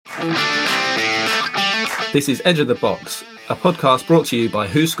This is Edge of the Box, a podcast brought to you by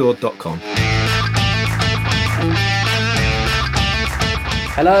WhoScored.com.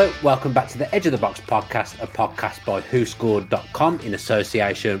 Hello, welcome back to the Edge of the Box podcast, a podcast by WhoScored.com in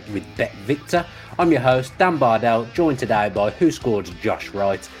association with BetVictor. I'm your host, Dan Bardell, joined today by WhoScored's Josh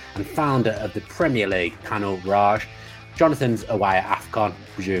Wright and founder of the Premier League panel, Raj. Jonathan's away at AFCON. I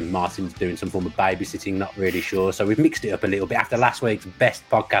presume Martin's doing some form of babysitting, not really sure. So we've mixed it up a little bit after last week's best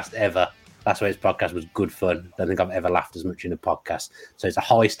podcast ever. Last week's podcast was good fun. I don't think I've ever laughed as much in a podcast. So it's a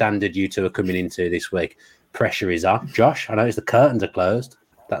high standard you two are coming into this week. Pressure is on. Josh, I noticed the curtains are closed.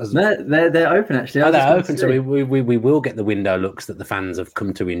 They're open, actually. Oh, they're open, so we will get the window looks that the fans have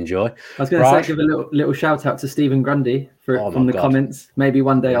come to enjoy. I was going to say, give a little shout out to Stephen Grundy from the comments. Maybe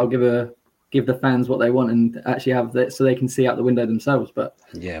one day I'll give the fans what they want and actually have that so they can see out the window themselves. But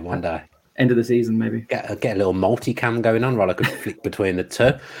yeah, one day. End of the season, maybe. Get a little multi-cam going on, right? I could flick between the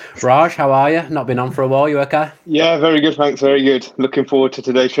two. Raj, how are you? Not been on for a while. You okay? Yeah, very good, thanks. Very good. Looking forward to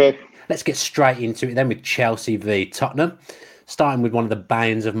today's show. Let's get straight into it then with Chelsea v Tottenham. Starting with one of the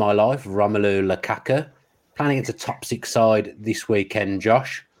banes of my life, Romelu Lukaku. Playing against a top six side this weekend,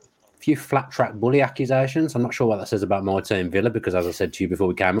 Josh. A few flat-track bully accusations. I'm not sure what that says about my team, Villa, because as I said to you before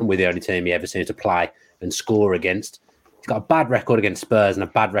we came on, we're the only team he ever seems to play and score against. He's got a bad record against Spurs and a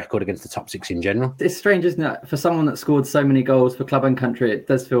bad record against the top six in general. It's strange, isn't it? For someone that scored so many goals for club and country, it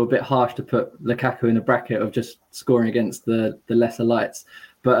does feel a bit harsh to put Lukaku in a bracket of just scoring against the lesser lights.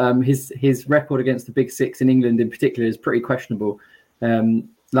 But his record against the big six in England in particular is pretty questionable.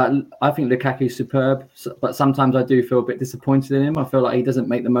 I think Lukaku's superb, but sometimes I do feel a bit disappointed in him. I feel like he doesn't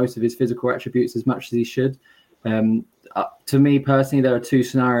make the most of his physical attributes as much as he should. To me personally, there are two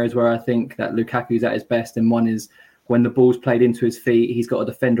scenarios where I think that Lukaku's at his best, and one is when the ball's played into his feet, he's got a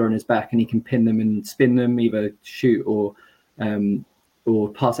defender on his back and he can pin them and spin them, either shoot or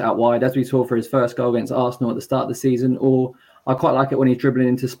pass it out wide, as we saw for his first goal against Arsenal at the start of the season. Or I quite like it when he's dribbling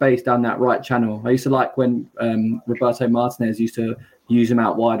into space down that right channel. I used to like when Roberto Martinez used to use him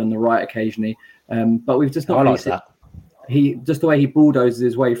out wide on the right occasionally. But we've just not I really like that. Just the way he bulldozes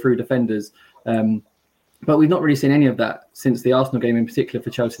his way through defenders. But we've not really seen any of that since the Arsenal game in particular for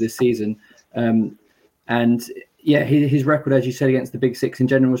Chelsea this season. And yeah, his record, as you said, against the big six in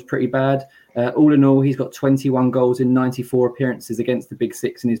general was pretty bad. All in all, he's got 21 goals in 94 appearances against the big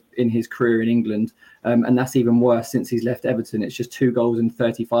six in his career in England. And that's even worse since he's left Everton. It's just 2 goals in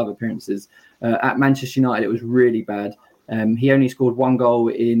 35 appearances. At Manchester United, it was really bad. He only scored 1 goal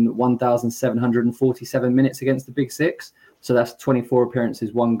in 1,747 minutes against the big six. So that's 24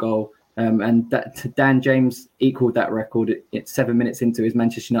 appearances, 1 goal. And that Dan James equaled that record at 7 minutes into his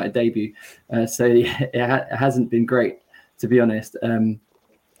Manchester United debut. So it hasn't been great, to be honest. And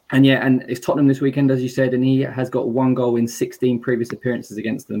it's Tottenham this weekend, as you said, and he has got 1 goal in 16 previous appearances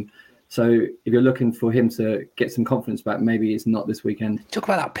against them. So if you're looking for him to get some confidence back, maybe it's not this weekend. Talk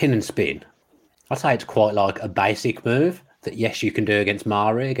about that pin and spin. I'd say it's quite like a basic move that, yes, you can do against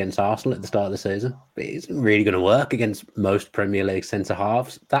Mari, against Arsenal at the start of the season, but it isn't really going to work against most Premier League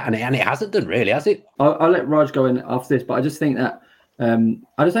centre-halves. And it hasn't done, really, has it? I'll let Raj go in after this, but I just think that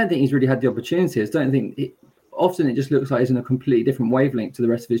I just don't think he's really had the opportunity. Often it just looks like he's in a completely different wavelength to the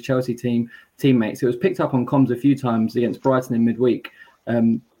rest of his Chelsea teammates. It was picked up on comms a few times against Brighton in midweek.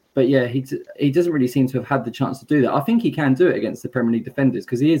 But yeah, he doesn't really seem to have had the chance to do that. I think he can do it against the Premier League defenders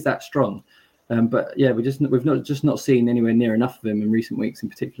because he is that strong. But yeah, we've not seen anywhere near enough of him in recent weeks in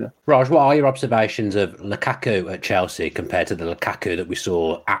particular. Raj, what are your observations of Lukaku at Chelsea compared to the Lukaku that we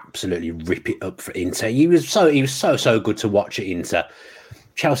saw absolutely rip it up for Inter? He was so good to watch at Inter.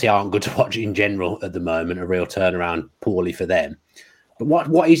 Chelsea aren't good to watch in general at the moment, a real turnaround poorly for them. But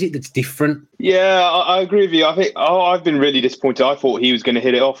what is it that's different? Yeah, I agree with you. I think I've been really disappointed. I thought he was going to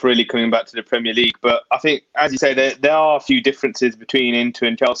hit it off really coming back to the Premier League. But I think, as you say, there are a few differences between Inter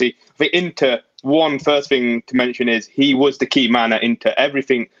and Chelsea. I think Inter, first thing to mention is he was the key man at Inter.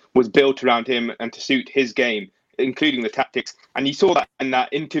 Everything was built around him and to suit his game, including the tactics. And you saw that in that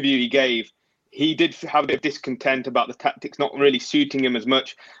interview he gave. He did have a bit of discontent about the tactics not really suiting him as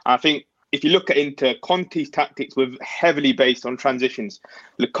much. I think if you look at Inter, Conte's tactics were heavily based on transitions.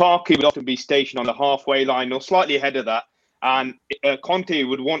 Lukaku would often be stationed on the halfway line or slightly ahead of that. And Conte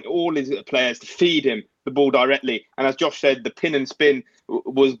would want all his players to feed him the ball directly. And as Josh said, the pin and spin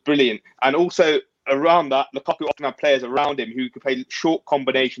was brilliant. And also around that, Lukaku often had players around him who could play short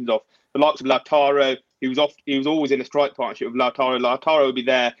combinations of the likes of Lautaro. He was always in a strike partnership with Lautaro. Lautaro would be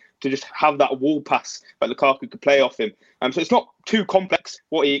there to just have that wall pass that Lukaku could play off him. So it's not too complex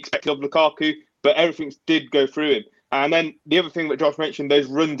what he expected of Lukaku, but everything did go through him. And then the other thing that Josh mentioned, those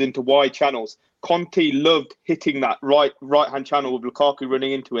runs into wide channels. Conte loved hitting that right-hand channel with Lukaku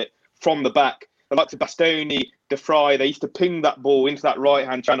running into it from the back. The likes of Bastoni, De Vrij, they used to ping that ball into that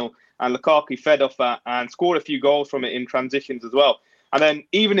right-hand channel, and Lukaku fed off that and scored a few goals from it in transitions as well. And then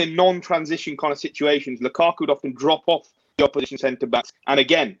even in non-transition kind of situations, Lukaku would often drop off the opposition centre-backs. And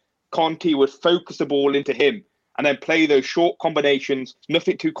again, Conte would focus the ball into him and then play those short combinations,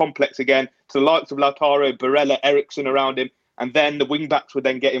 nothing too complex again, to the likes of Lautaro, Barella, Eriksen around him. And then the wing-backs would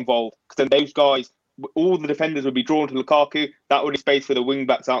then get involved. Because then those guys, all the defenders would be drawn to Lukaku. That would be space for the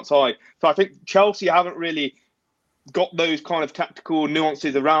wing-backs outside. So I think Chelsea haven't really got those kind of tactical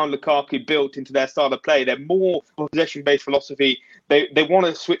nuances around Lukaku built into their style of play. They're more possession-based philosophy. They want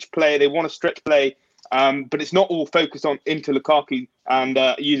to switch play. They want to stretch play. But it's not all focused on into Lukaku and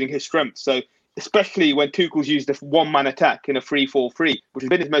using his strengths. So especially when Tuchel's used a one-man attack in a 3-4-3, which has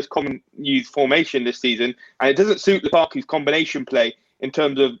been his most common used formation this season. And it doesn't suit Lukaku's combination play in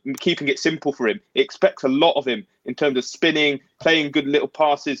terms of keeping it simple for him. It expects a lot of him in terms of spinning, playing good little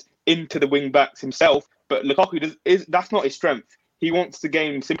passes into the wing-backs himself. But Lukaku, that's not his strength. He wants the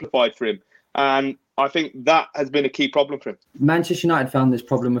game simplified for him. And I think that has been a key problem for him. Manchester United found this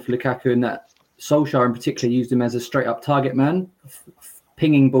problem with Lukaku in that Solskjaer in particular used him as a straight-up target man,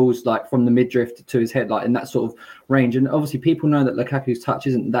 pinging balls like from the mid-drift to his head, like in that sort of range. And obviously people know that Lukaku's touch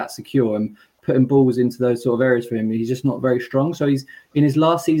isn't that secure, and putting balls into those sort of areas for him, he's just not very strong. So he's in his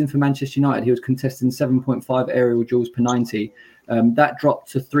last season for Manchester United, he was contesting 7.5 aerial duels per 90. That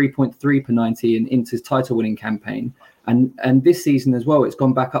dropped to 3.3 per 90 in Inter's title-winning campaign. And this season as well, it's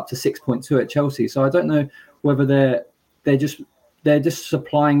gone back up to 6.2 at Chelsea. So I don't know whether they're just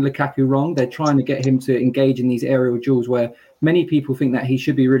supplying Lukaku wrong. They're trying to get him to engage in these aerial duels where many people think that he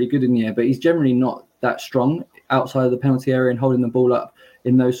should be really good in the air, but he's generally not that strong outside of the penalty area and holding the ball up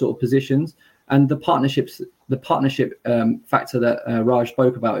in those sort of positions. And the partnership factor that Raj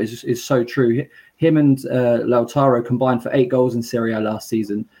spoke about is so true. Him and Lautaro combined for 8 goals in Serie A last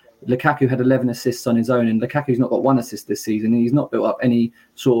season. Lukaku had 11 assists on his own, and Lukaku's not got 1 assist this season. And he's not built up any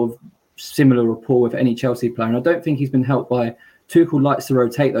sort of similar rapport with any Chelsea player. And I don't think he's been helped by Tuchel likes to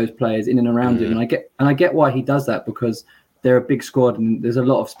rotate those players in and around him. And I get why he does that, because they're a big squad and there's a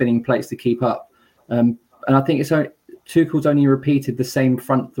lot of spinning plates to keep up. And I think Tuchel's only repeated the same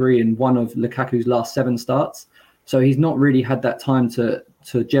front three in one of Lukaku's last 7 starts. So he's not really had that time to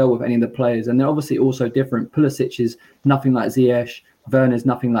gel with any of the players. And they're obviously also different. Pulisic is nothing like Ziyech. Werner's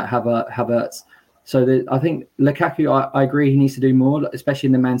nothing like Havertz. So I think Lukaku, I agree, he needs to do more, especially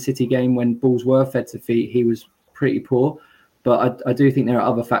in the Man City game when balls were fed to feet. He was pretty poor. But I do think there are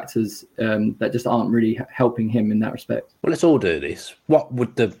other factors that just aren't really helping him in that respect. Well, let's all do this. What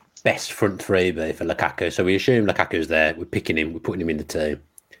would the best front three be for Lukaku? So we assume Lukaku's there. We're picking him. We're putting him in the team.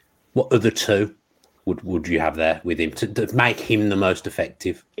 What other two would you have there with him to make him the most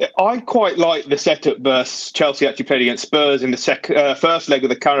effective? Yeah, I quite like the setup versus Chelsea actually played against Spurs in the first leg of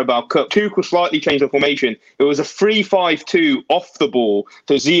the Carabao Cup. Tuchel slightly changed the formation. It was a 3-5-2 off the ball.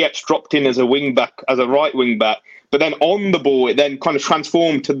 So Ziyech dropped in as a wing back, as a right wing back. But then on the ball, it then kind of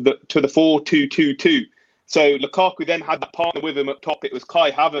transformed to the 4-2-2-2. So Lukaku then had that partner with him up top. It was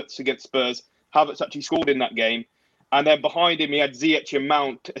Kai Havertz against Spurs. Havertz actually scored in that game. And then behind him, he had Ziyech and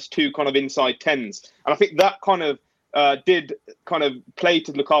Mount as 2 kind of inside 10s. And I think that kind of did kind of play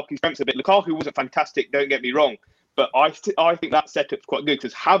to Lukaku's strengths a bit. Lukaku wasn't fantastic, don't get me wrong. But I think that setup's quite good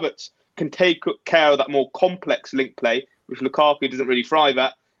because Havertz can take care of that more complex link play, which Lukaku doesn't really thrive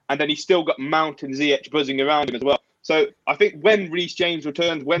at. And then he's still got Mount and Ziyech buzzing around him as well. So I think when Reece James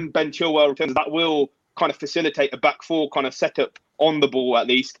returns, when Ben Chilwell returns, that will kind of facilitate a back four kind of setup on the ball at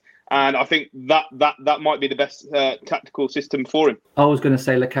least. And I think that might be the best tactical system for him. I was going to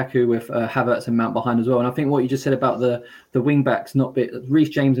say Lukaku with Havertz and Mount behind as well. And I think what you just said about the wing backs, Reece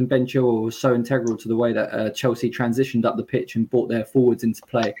James and Ben Chilwell was so integral to the way that Chelsea transitioned up the pitch and brought their forwards into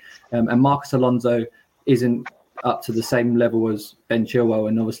play. And Marcus Alonso isn't up to the same level as Ben Chilwell,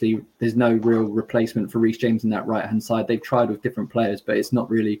 and obviously there's no real replacement for Reece James in that right hand side. They've tried with different players, but it's not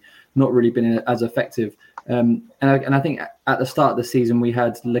really been as effective. And I think at the start of the season we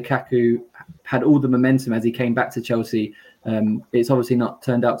had Lukaku had all the momentum as he came back to Chelsea. It's obviously not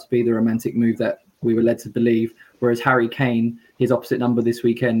turned out to be the romantic move that we were led to believe. Whereas Harry Kane, his opposite number this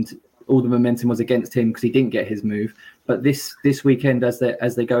weekend, all the momentum was against him because he didn't get his move. But this weekend, as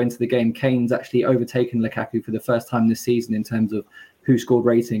they go into the game, Kane's actually overtaken Lukaku for the first time this season in terms of who scored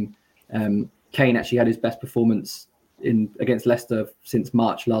rating. Kane actually had his best performance against Leicester since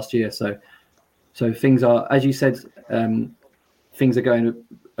March last year. So things are, as you said, things are going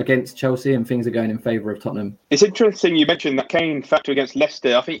against Chelsea and things are going in favour of Tottenham. It's interesting you mentioned that Kane factor against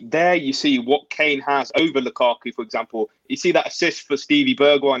Leicester. I think there you see what Kane has over Lukaku, for example. You see that assist for Stevie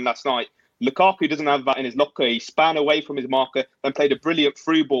Bergwijn last night. Lukaku doesn't have that in his locker. He span away from his marker and played a brilliant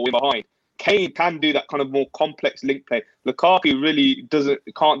through ball in behind. Kane can do that kind of more complex link play. Lukaku really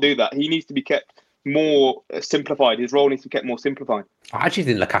can't do that. He needs to be kept more simplified. His role needs to be kept more simplified. I actually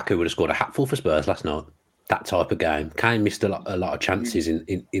think Lukaku would have scored a hatful for Spurs last night. That type of game. Kane missed a lot of chances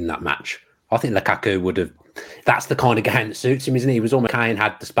in that match. I think Lukaku would have. That's the kind of game that suits him, isn't he? He was almost Kane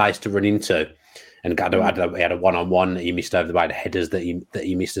had the space to run into, and he had a one-on-one that he missed over the way, the headers that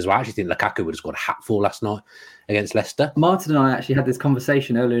he missed as well. I actually think Lukaku would have scored a hatful last night against Leicester. Martin and I actually had this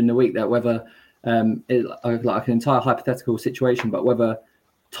conversation earlier in the week that whether like an entire hypothetical situation, but whether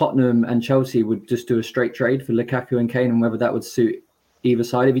Tottenham and Chelsea would just do a straight trade for Lukaku and Kane, and whether that would suit either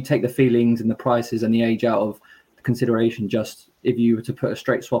side. If you take the feelings and the prices and the age out of consideration, just if you were to put a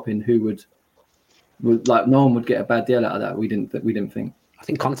straight swap in, who would like no one would get a bad deal out of that. We didn't think. I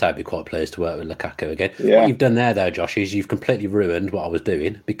think Conte would be quite pleased to work with Lukaku again. Yeah. What you've done there, though, Josh, is you've completely ruined what I was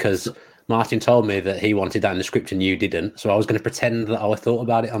doing, because Martin told me that he wanted that in the script and you didn't. So I was going to pretend that I thought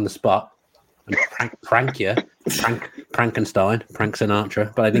about it on the spot and prank you, Frankenstein, Frank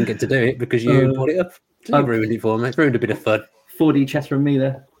Sinatra, but I didn't get to do it because you brought it up. So you ruined it for me. It's ruined a bit of fun. 4D chess from me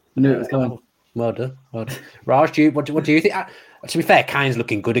there. I knew it was coming. Well done. Raj, what do you think? To be fair, Kane's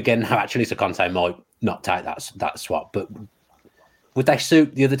looking good again now, actually, so Conte might not take that swap, but would they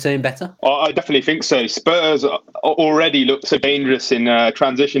suit the other team better? I definitely think so. Spurs already look so dangerous in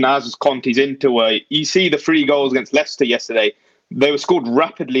transition, as was Conte's Interway. You see the 3 goals against Leicester yesterday. They were scored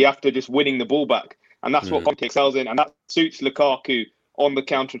rapidly after just winning the ball back. And that's what Conte excels in. And that suits Lukaku on the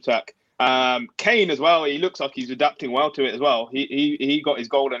counter-attack. Kane as well, he looks like he's adapting well to it as well. He got his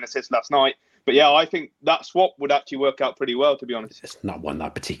goal and assist last night. But yeah, I think that swap would actually work out pretty well, to be honest. It's not one that I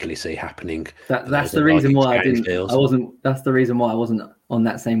particularly see happening. That's the reason why That's the reason why I wasn't on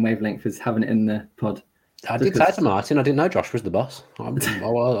that same wavelength as having it in the pod. I did say to Martin, I didn't know Josh was the boss. I wasn't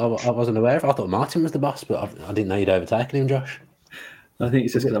aware of it. I thought Martin was the boss, but I didn't know you'd overtaken him, Josh. I think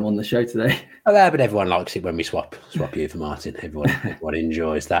it's just because I'm on the show today. Oh, yeah, but everyone likes it when we swap you for Martin. Everyone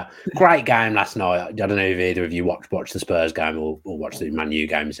enjoys that. Great game last night. I don't know if either of you watched the Spurs game or watched the Man U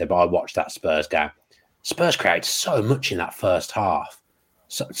game, but I watched that Spurs game. Spurs created so much in that first half.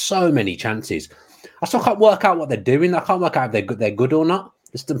 So many chances. I still can't work out what they're doing. I can't work out if they're good or not.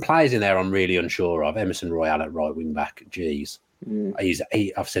 There's some players in there I'm really unsure of. Emerson Royale at right wing back. Jeez.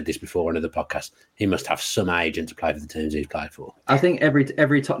 I've said this before on other podcasts. He must have some agent to play for the teams he's played for. I think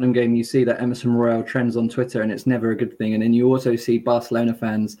every Tottenham game you see that Emerson Royale trends on Twitter, and it's never a good thing. And then you also see Barcelona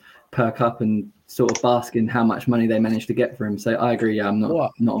fans perk up and sort of bask in how much money they managed to get for him. So I agree. Yeah, I'm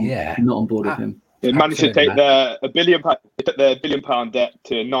not on board with him. They managed to take their £1 billion debt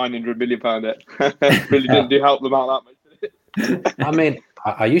to £900 million debt. Really didn't help them out that much. I mean,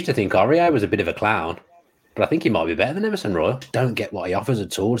 I used to think Aurier was a bit of a clown. But I think he might be better than Emerson Royal. Don't get what he offers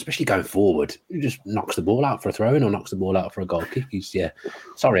at all, especially going forward. He just knocks the ball out for a throw-in or knocks the ball out for a goal kick.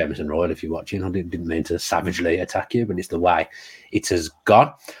 Sorry, Emerson Royal, if you're watching. I didn't mean to savagely attack you, but it's the way it has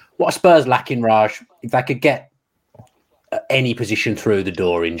gone. What are Spurs lacking, Raj? If they could get any position through the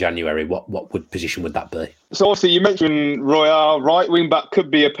door in January, what position would that be? So obviously you mentioned Royal, right wing back could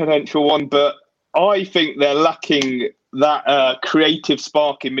be a potential one, but I think they're lacking that creative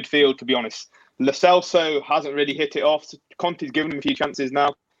spark in midfield, to be honest. Lo Celso hasn't really hit it off. Conte's given him a few chances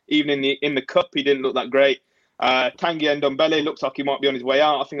now. Even in the cup, he didn't look that great. Tanguy Ndombele looks like he might be on his way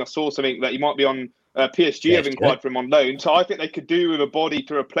out. I think I saw something that he might be on PSG have inquired for him on loan. So I think they could do with a body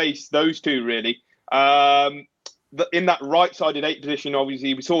to replace those two, really. In that right-sided 8 position,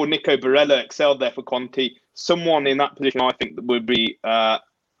 obviously, we saw Nico Barella excelled there for Conte. Someone in that position, I think, would be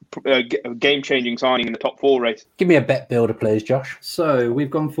a game-changing signing in the top 4 race. Give me a bet builder, please, Josh. So we've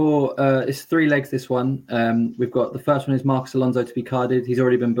gone for it's 3 legs. This one, we've got the first one is Marcos Alonso to be carded. He's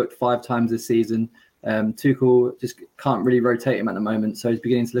already been booked 5 times this season. Tuchel just can't really rotate him at the moment, so he's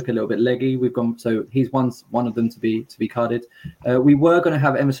beginning to look a little bit leggy. So he's one of them to be carded. We were going to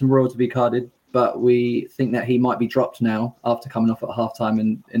have Emerson Royal to be carded, but we think that he might be dropped now after coming off at half-time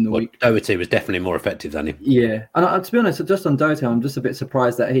in the week. Doherty was definitely more effective than him. Yeah. And to be honest, just on Doherty, I'm just a bit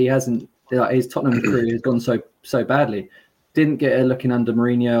surprised that he hasn't, his Tottenham career has gone so badly. Didn't get a look in under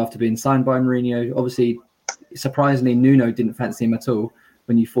Mourinho after being signed by Mourinho. Obviously, surprisingly, Nuno didn't fancy him at all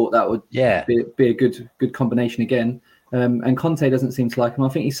when you thought that would be a good combination again. And Conte doesn't seem to like him. I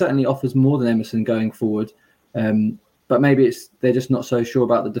think he certainly offers more than Emerson going forward. But maybe they're just not so sure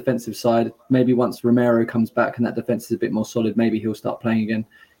about the defensive side. Maybe once Romero comes back and that defense is a bit more solid, maybe he'll start playing again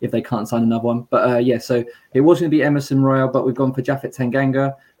if they can't sign another one. But so it was going to be Emerson Royal, but we've gone for Japhet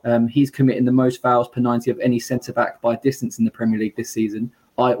Tanganga. He's committing the most fouls per 90 of any centre-back by distance in the Premier League this season.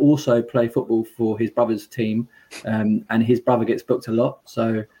 I also play football for his brother's team, and his brother gets booked a lot.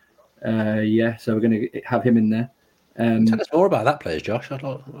 So So we're going to have him in there. Tell us more about that, please, Josh.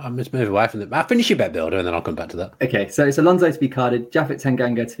 I'm just move away from them. I'll finish your bet builder and then I'll come back to that. Okay, so it's Alonso to be carded, Japhet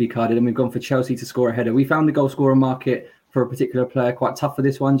Tanganga to be carded, and we've gone for Chelsea to score a header. We found the goal scorer market for a particular player quite tough for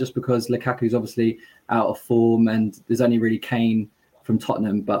this one, just because Lukaku's obviously out of form and there's only really Kane from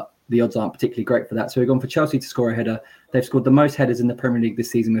Tottenham, but the odds aren't particularly great for that. So we've gone for Chelsea to score a header. They've scored the most headers in the Premier League this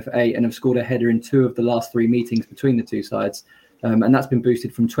season with 8 and have scored a header in 2 of the last 3 meetings between the two sides. And that's been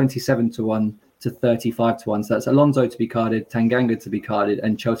boosted from 27-1 to 35-1. So that's Alonso to be carded, Tanganga to be carded,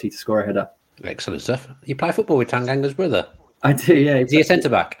 and Chelsea to score a header. Excellent stuff. You play football with Tanganga's brother? I do, yeah. Is he a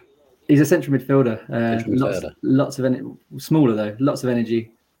centre-back? He's a central midfielder. Lots of smaller though, lots of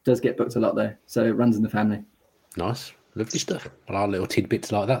energy. Does get booked a lot though, so it runs in the family. Nice, lovely stuff. I like little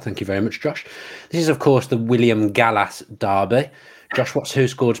tidbits like that. Thank you very much, Josh. This is, of course, the William Gallas derby. Josh, what's Who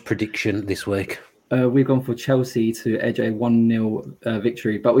Scored's prediction this week? We've gone for Chelsea to edge a 1-0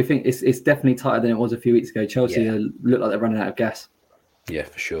 victory, but we think it's definitely tighter than it was a few weeks ago. Chelsea look like they're running out of gas. Yeah,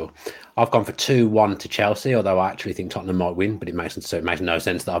 for sure. I've gone for 2-1 to Chelsea, although I actually think Tottenham might win, but it makes no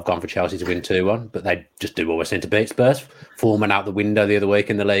sense that I've gone for Chelsea to win 2-1, but they just do always seem to beat Spurs. Foreman out the window the other week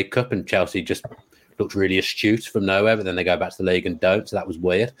in the League Cup, and Chelsea just looked really astute from nowhere, but then they go back to the league and don't, so that was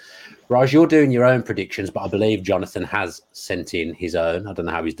weird. Raj, you're doing your own predictions, but I believe Jonathan has sent in his own. I don't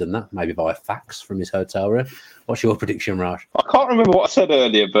know how he's done that, maybe via fax from his hotel room. What's your prediction, Raj? I can't remember what I said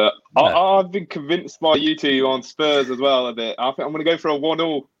earlier, but I've been convinced by you two on Spurs as well a bit. I think I'm going to go for a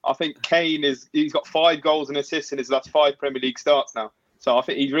 1-0. I think Kane he's got 5 goals and assists in his last 5 Premier League starts now. So I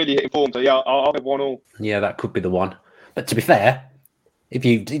think he's really hitting form. So yeah, I'll go 1-0. Yeah, that could be the one. But to be fair, if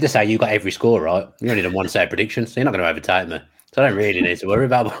you just say you got every score right, you only done one set of predictions, so you're not going to overtake me. So I don't really need to worry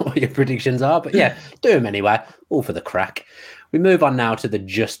about what your predictions are. But yeah, do them anyway, all for the crack. We move on now to the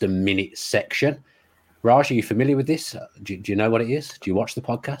Just a Minute section. Raj, are you familiar with this? Do you know what it is? Do you watch the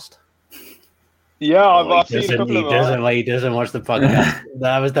podcast? Yeah, I've seen a couple of them. He doesn't watch the podcast.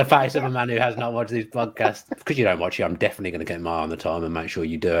 That was the face of a man who has not watched this podcast. Because you don't watch it, I'm definitely going to get my eye on the time and make sure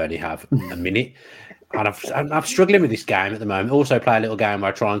you do only have a minute. And I'm struggling with this game at the moment. Also play a little game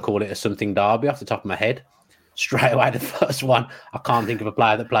where I try and call it a something derby off the top of my head. Straight away, the first one, I can't think of a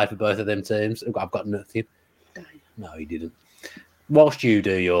player that played for both of them teams. I've got nothing. No, he didn't. Whilst you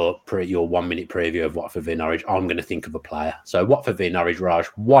do your 1 minute preview of Watford v Norwich, I'm going to think of a player. So Watford v Norwich, Raj,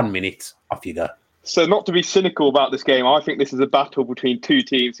 1 minute, off you go. So not to be cynical about this game, I think this is a battle between 2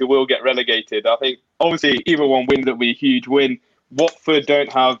 teams who will get relegated. I think, obviously, either one wins, it'll be a huge win. Watford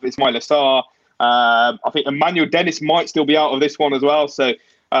don't have Ismaila Sarr. I think Emmanuel Dennis might still be out of this one as well. So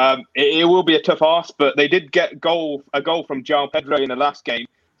it will be a tough ask, but they did get a goal from João Pedro in the last game.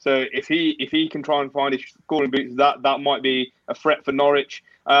 So if he can try and find his scoring boots, that might be a threat for Norwich.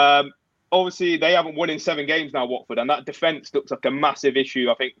 Obviously, they haven't won in 7 games now, Watford, and that defence looks like a massive issue.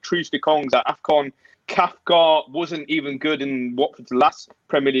 I think Troost-Ekong's at AFCON. Cathcart wasn't even good in Watford's last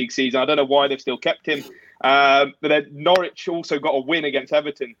Premier League season. I don't know why they've still kept him. But then Norwich also got a win against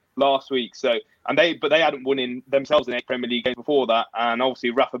Everton last week. But they hadn't won in themselves in 8 Premier League games before that. And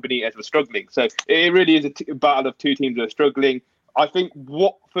obviously, Rafa Benitez was struggling. So it really is a battle of 2 teams that are struggling. I think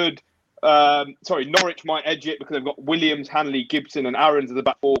Norwich might edge it because they've got Williams, Hanley, Gibson and Aarons as the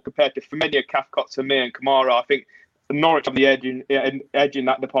back 4 compared to Femenia, Cathcart, Samir and Kamara. I think Norwich have the edge in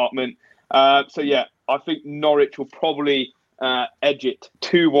that department. So yeah, I think Norwich will probably edge it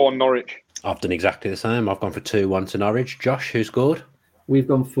 2-1 Norwich. I've done exactly the same. I've gone for 2-1 to Norwich. Josh, who scored? We've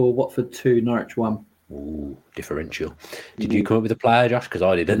gone for Watford 2, Norwich 1. Ooh, differential. Did you come up with a player, Josh? Because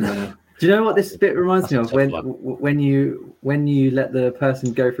I didn't. Do you know what this bit reminds me of? When you let the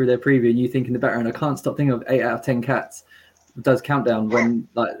person go through their preview and you think in the background, I can't stop thinking of 8 out of 10 Cats does countdown when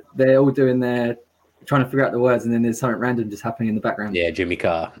like they're all doing their trying to figure out the words and then there's something random just happening in the background. Yeah, Jimmy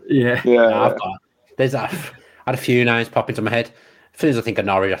Carr. Yeah. I had a few names pop into my head. As soon as I think of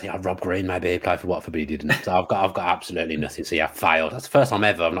Norwich, I think of Rob Green, maybe he played for Watford, but he didn't. So I've got absolutely nothing. So yeah, failed. That's the first time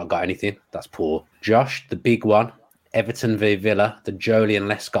ever I've not got anything. That's poor. Josh, the big one, Everton v Villa, the Joleon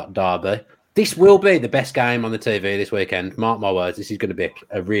Lescott derby. This will be the best game on the TV this weekend. Mark my words, this is going to be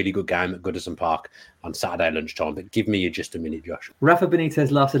a really good game at Goodison Park on Saturday lunchtime. But give me just a minute, Josh. Rafa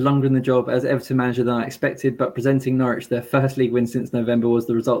Benitez lasted longer in the job as Everton manager than I expected, but presenting Norwich their first league win since November was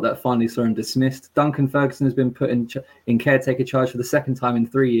the result that finally saw him dismissed. Duncan Ferguson has been put in caretaker charge for the second time in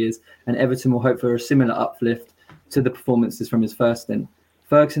 3 years, and Everton will hope for a similar uplift to the performances from his first stint.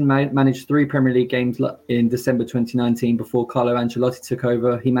 Ferguson managed 3 Premier League games in December 2019 before Carlo Ancelotti took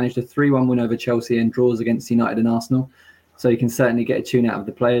over. He managed a 3-1 win over Chelsea and draws against United and Arsenal. So you can certainly get a tune out of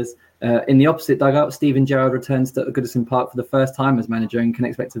the players. In the opposite dugout, Steven Gerrard returns to Goodison Park for the first time as manager and can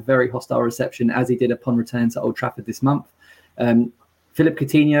expect a very hostile reception as he did upon return to Old Trafford this month. Philip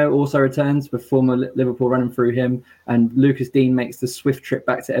Coutinho also returns with former Liverpool running through him, and Lucas Dean makes the swift trip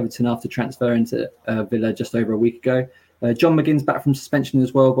back to Everton after transferring to Villa just over a week ago. John McGinn's back from suspension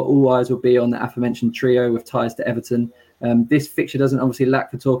as well, but all eyes will be on the aforementioned trio with ties to Everton. This fixture doesn't obviously lack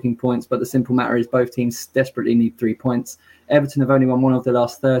for talking points, but the simple matter is both teams desperately need 3 points. Everton have only won one of the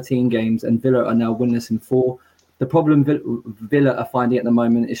last 13 games, and Villa are now winless in 4. The problem Villa are finding at the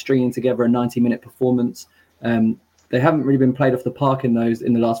moment is stringing together a 90-minute performance. They haven't really been played off the park in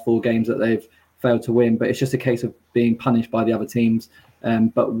the last 4 games that they've failed to win, but it's just a case of being punished by the other teams.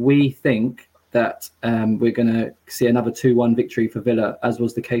 But we think that we're going to see another 2-1 victory for Villa, as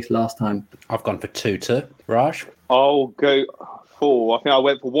was the case last time. I've gone for 2-2. Raj? I'll go 4. I think I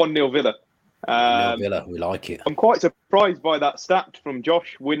went for 1-0 Villa. Villa, we like it. I'm quite surprised by that stat from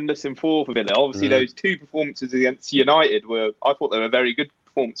Josh, winless in 4 for Villa. Obviously, those 2 performances against United I thought they were very good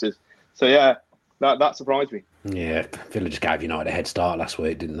performances. So yeah, that surprised me. Yeah, Villa just gave United a head start last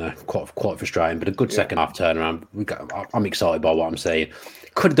week, didn't they? Quite frustrating, but a good second half turnaround. I'm excited by what I'm seeing.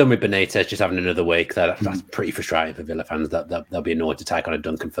 Could have done with Benitez just having another week. That's pretty frustrating for Villa fans. They'll be annoyed to take on a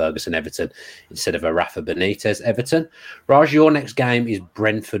Duncan Ferguson Everton instead of a Rafa Benitez Everton. Raj, your next game is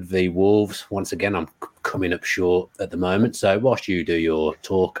Brentford v Wolves. Once again, I'm coming up short at the moment. So whilst you do your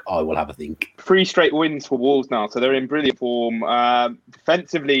talk, I will have a think. 3 straight wins for Wolves now, so they're in brilliant form.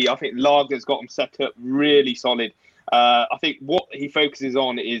 Defensively, I think Lager's got them set up really solid. I think what he focuses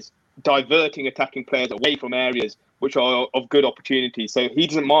on is diverting attacking players away from areas which are of good opportunity. So he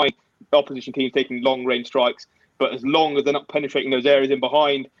doesn't mind opposition teams taking long-range strikes, but as long as they're not penetrating those areas in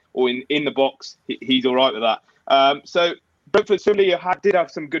behind or in the box, he's all right with that. So Brentford similarly did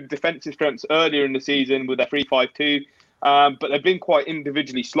have some good defensive strengths earlier in the season with their 3-5-2, but they've been quite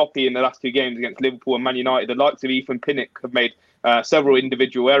individually sloppy in the last 2 games against Liverpool and Man United. The likes of Ethan Pinnock have made several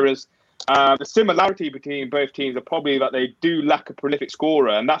individual errors. The similarity between both teams are probably that they do lack a prolific scorer,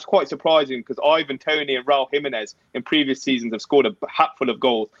 and that's quite surprising because Ivan Toney and Raul Jimenez in previous seasons have scored a hatful of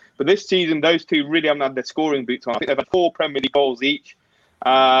goals. But this season, those two really haven't had their scoring boots on. I think they've had 4 Premier League goals each,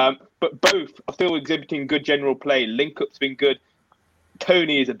 but both are still exhibiting good general play. Link-up's been good.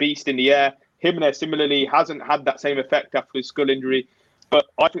 Toney is a beast in the air. Jimenez similarly hasn't had that same effect after his skull injury. But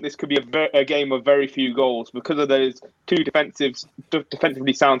I think this could be a game of very few goals because of those 2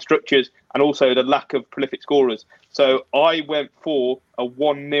 defensively sound structures and also the lack of prolific scorers. So I went for a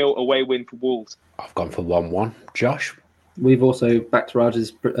 1-0 away win for Wolves. I've gone for 1-1. Josh? We've also backed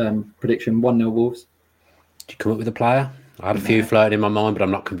Raj's prediction, 1-0 Wolves. Did you come up with a player? I had a few floating in my mind, but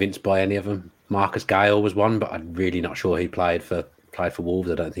I'm not convinced by any of them. Marcus Gale was one, but I'm really not sure he played for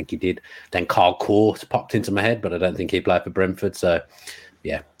Wolves. I don't think he did. Then Carl Court popped into my head, but I don't think he played for Brentford. So,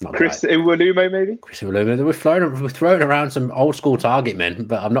 yeah, not Chris Iwelumo, maybe? Chris Iwelumo. We're throwing around some old school target men,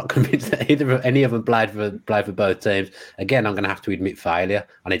 but I'm not convinced that any of them played for both teams. Again, I'm going to have to admit failure.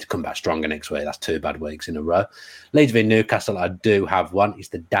 I need to come back stronger next week. That's 2 bad weeks in a row. Leeds v Newcastle, I do have one. It's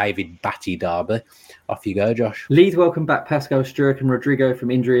the David Batty derby. Off you go, Josh. Leeds welcome back Pascal Struijk and Rodrigo from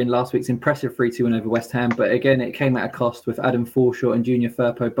injury in last week's impressive 3-2 win over West Ham, but again, it came at a cost with Adam Forshaw and Junior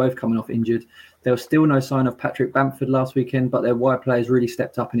Firpo both coming off injured. There was still no sign of Patrick Bamford last weekend, but their wide players really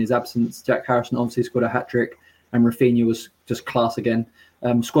stepped up in his absence. Jack Harrison obviously scored a hat-trick, and Rafinha was just class again.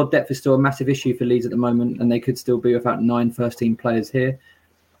 Squad depth is still a massive issue for Leeds at the moment, and they could still be without 9 first-team players here.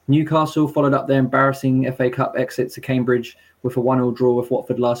 Newcastle followed up their embarrassing FA Cup exit to Cambridge with a 1-0 draw with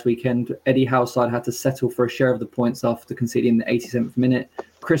Watford last weekend. Eddie Howe's side had to settle for a share of the points after conceding the 87th minute.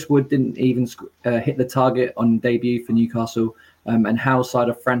 Chris Wood didn't even hit the target on debut for Newcastle, and Howe's side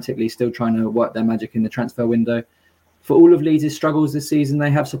are frantically still trying to work their magic in the transfer window. For all of Leeds' struggles this season, they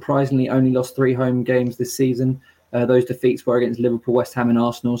have surprisingly only lost 3 home games this season. Those defeats were against Liverpool, West Ham and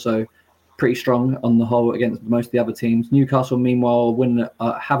Arsenal, so pretty strong on the whole against most of the other teams. Newcastle, meanwhile,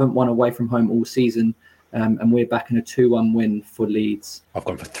 haven't won away from home all season, and we're back in a 2-1 win for Leeds. I've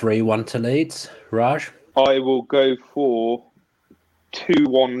gone for 3-1 to Leeds. Raj? I will go for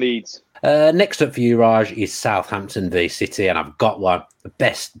 2-1 Leeds. Next up for you, Raj, is Southampton v City, and I've got one. The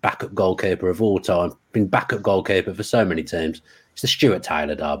best backup goalkeeper of all time. Been backup goalkeeper for so many teams. It's the Stuart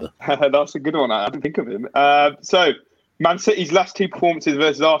Taylor derby. That's a good one. I didn't think of him. So Man City's last 2 performances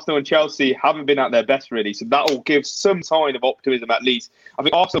versus Arsenal and Chelsea haven't been at their best, really. So that will give some sign of optimism, at least. I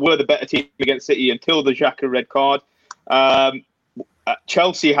think Arsenal were the better team against City until the Xhaka red card.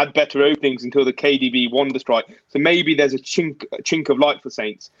 Chelsea had better openings until the KDB wonder strike. So maybe there's a chink of light for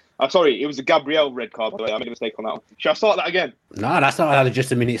Saints. Sorry, it was a Gabriel red card, by the way. I made a mistake on that one. Should I start that again? No, that's not how the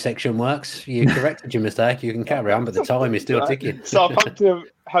just a minute section works. You corrected your mistake. You can carry on, but the time is still ticking. Southampton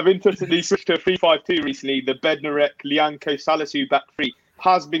have interestingly switched to a 3-5-2 recently. The Bednarek, Lianco, Salisu back three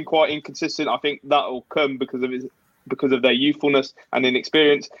has been quite inconsistent. I think that will come because of his because of their youthfulness and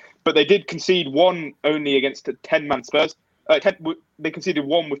inexperience. But they did concede one only against 10-man Spurs. They conceded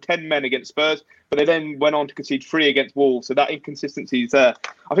one with 10 men against Spurs, but they then went on to concede 3 against Wolves. So that inconsistency is there.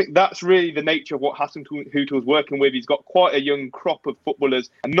 I think that's really the nature of what Hasenhüttl is working with. He's got quite a young crop of footballers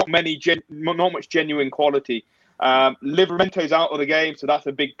and not much genuine quality. Livramento's out of the game, so that's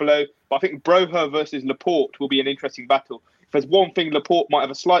a big blow. But I think Broja versus Laporte will be an interesting battle. If there's one thing Laporte might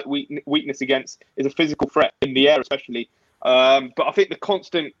have a slight weakness against, is a physical threat in the air, especially. But I think the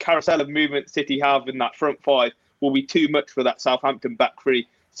constant carousel of movement City have in that front five will be too much for that Southampton back three.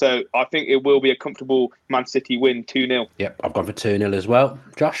 So I think it will be a comfortable Man City win, 2-0. Yep, I've gone for 2-0 as well.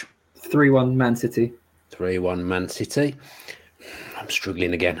 Josh? 3-1 Man City. 3-1 Man City. I'm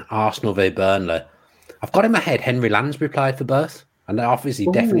struggling again. Arsenal v Burnley. I've got in my head Henry Lansbury played for both. And I obviously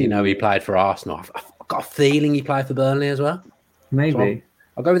definitely know he played for Arsenal. I've got a feeling he played for Burnley as well. Maybe. So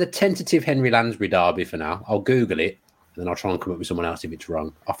I'll go with a tentative Henry Lansbury derby for now. I'll Google it. And then I'll try and come up with someone else if it's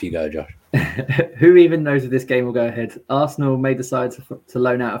wrong. Off you go, Josh. Who even knows if this game will go ahead? Arsenal may decide to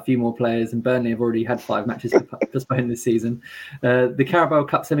loan out a few more players, and Burnley have already had 5 matches postponed this season. The Carabao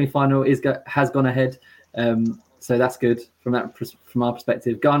Cup semi-final has gone ahead, so that's good from our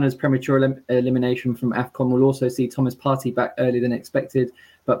perspective. Ghana's premature elimination from AFCON will also see Thomas Partey back earlier than expected,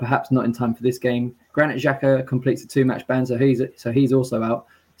 but perhaps not in time for this game. Granit Xhaka completes a 2-match ban, so he's also out.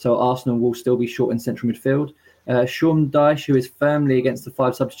 So Arsenal will still be short in central midfield. Sean Dyche, who is firmly against the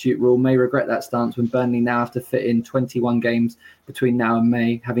 5 substitute rule, may regret that stance when Burnley now have to fit in 21 games between now and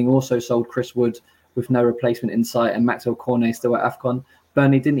May, having also sold Chris Wood with no replacement in sight and Maxwell Cornet still at AFCON.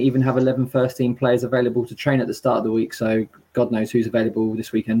 Burnley didn't even have 11 first-team players available to train at the start of the week, so God knows who's available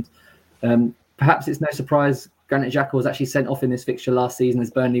this weekend. Perhaps it's no surprise Granit Xhaka was actually sent off in this fixture last season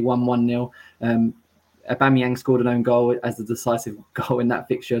as Burnley won 1-0. Aubameyang scored an own goal as the decisive goal in that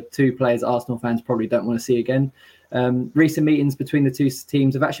fixture. 2 players Arsenal fans probably don't want to see again. Recent meetings between the 2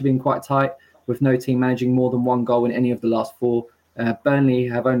 teams have actually been quite tight, with no team managing more than 1 goal in any of the last 4. Burnley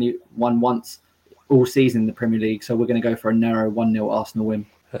have only won once all season in the Premier League, so we're going to go for a narrow 1-0 Arsenal win.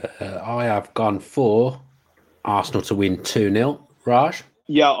 I have gone for Arsenal to win 2-0. Raj?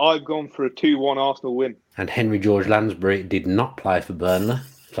 Yeah, I've gone for a 2-1 Arsenal win. And Henry George Lansbury did not play for Burnley.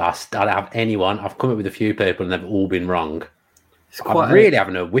 So I don't have anyone. I've come up with a few people and they've all been wrong. I'm really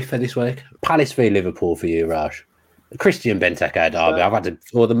having a whiffer this week. Palace v Liverpool for you, Raj. Christian Benteke derby. I've had to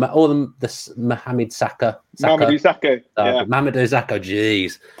all the Mohamed Saka. Mamadou Sakho. Yeah. Mamadou Sakho.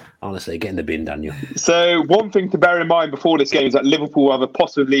 Jeez, honestly, get in the bin, Daniel. So one thing to bear in mind before this game is that Liverpool have a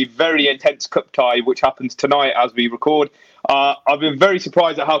possibly very intense cup tie, which happens tonight as we record. I've been very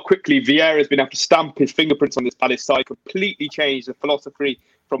surprised at how quickly Vieira's been able to stamp his fingerprints on this Palace side, completely change the philosophy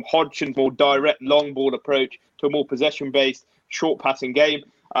from Hodgson's more direct long ball approach to a more possession-based, short passing game.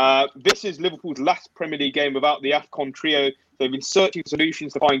 This is Liverpool's last Premier League game without the AFCON trio. They've been searching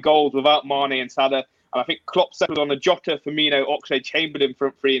solutions to find goals without Mane and Salah. And I think Klopp settled on a Jota, Firmino, Oxlade-Chamberlain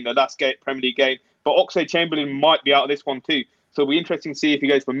front three in the last Premier League game. But Oxlade-Chamberlain might be out of this one too. So it'll be interesting to see if he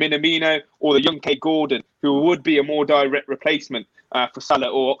goes for Minamino or the young Kate Gordon, who would be a more direct replacement for Salah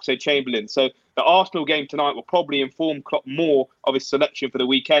or Oxlade-Chamberlain. So the Arsenal game tonight will probably inform Klopp more of his selection for the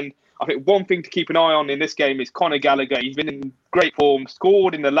weekend. I think one thing to keep an eye on in this game is Conor Gallagher. He's been in great form,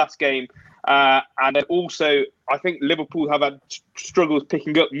 scored in the last game. And then also, I think Liverpool have had struggles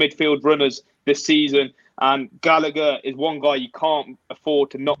picking up midfield runners this season. And Gallagher is one guy you can't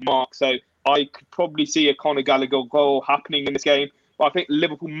afford to not mark. So I could probably see a Conor Gallagher goal happening in this game. But I think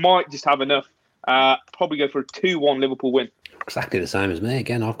Liverpool might just have enough. Probably go for a 2-1 Liverpool win. Exactly the same as me.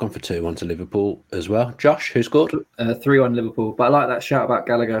 Again, I've gone for 2-1 to Liverpool as well. Josh, who scored? 3-1 Liverpool. But I like that shout about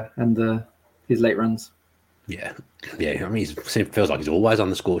Gallagher and his late runs. Yeah. I mean, it feels like he's always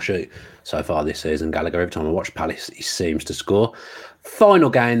on the score sheet so far this season. Gallagher, every time I watch Palace, he seems to score. Final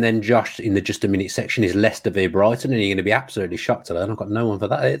game then, Josh, in the Just a Minute section is Leicester v Brighton, and you're going to be absolutely shocked to learn I've got no one for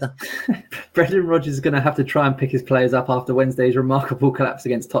that either. Brendan Rodgers is going to have to try and pick his players up after Wednesday's remarkable collapse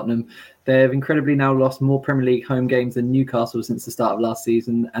against Tottenham. They've incredibly now lost more Premier League home games than Newcastle since the start of last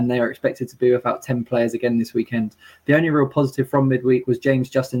season, and they are expected to be without 10 players again this weekend. The only real positive from midweek was James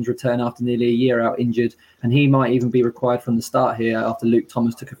Justin's return after nearly a year out injured, and he might even be required from the start here after Luke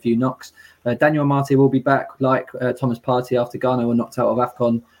Thomas took a few knocks. Daniel Amate will be back like Thomas Partey after Ghana were knocked out of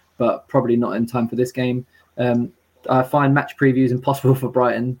AFCON, but probably not in time for this game. I find match previews impossible for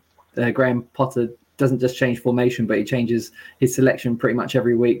Brighton. Graham Potter doesn't just change formation, but he changes his selection pretty much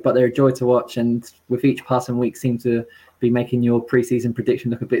every week. But they're a joy to watch, and with each passing week seem to be making your pre-season prediction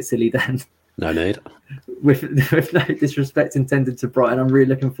look a bit silly, Dan. No need. With no disrespect intended to Brighton, I'm really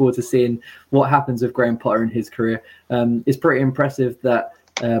looking forward to seeing what happens with Graham Potter in his career. It's pretty impressive that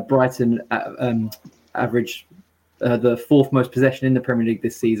Brighton average the fourth most possession in the Premier League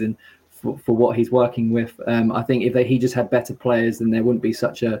this season for what he's working with. I think if he just had better players, then there wouldn't be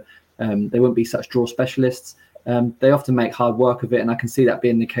such draw specialists. They often make hard work of it, and I can see that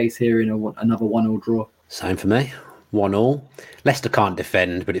being the case here in another 1-1 draw. Same for me, 1-1. Leicester can't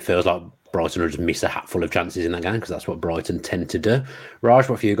defend, but it feels like Brighton will just miss a hatful of chances in that game because that's what Brighton tend to do. Raj,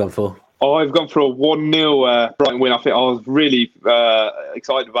 what have you gone for? I've gone for a 1-0 Brighton win. I think I was really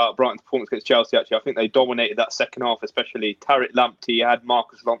excited about Brighton's performance against Chelsea, actually. I think they dominated that second half, especially Tariq Lamptey had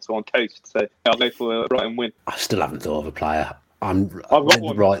Marcus Alonso on toast. So I'll go for a Brighton win. I still haven't thought of a player. I've got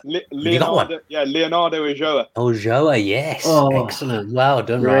one. Right. Leonardo, yeah, Leonardo Ulloa. Ulloa, yes. Excellent. Well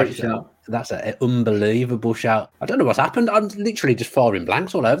done, Raj. Shout. That's an unbelievable shout. I don't know what's happened. I'm literally just firing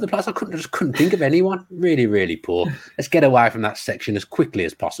blanks all over the place. I couldn't think of anyone. Really, really poor. Let's get away from that section as quickly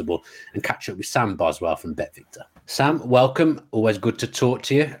as possible and catch up with Sam Boswell from BetVictor. Sam, welcome. Always good to talk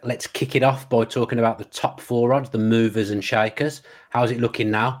to you. Let's kick it off by talking about the top four odds, the movers and shakers. How's it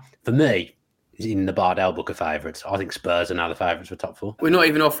looking now? For me, in the Bardell book of favourites, I think Spurs are now the favourites for top four. We're not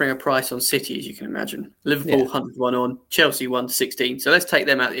even offering a price on City, as you can imagine. Liverpool 101 on, Chelsea 116. So let's take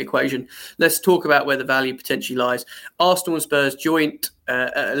them out of the equation. Let's talk about where the value potentially lies. Arsenal and Spurs joint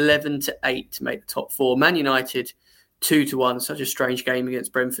at 11-8 to make the top four. Man United 2-1, such a strange game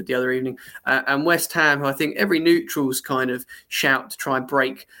against Brentford the other evening. And West Ham, who I think every neutral's kind of shout to try and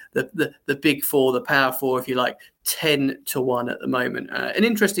break the big four, the power four, if you like, 10-1 at the moment. An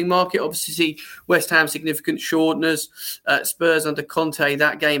interesting market, obviously, see West Ham significant shorteners. Spurs under Conte,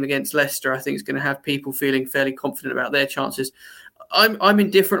 that game against Leicester, I think is going to have people feeling fairly confident about their chances. I'm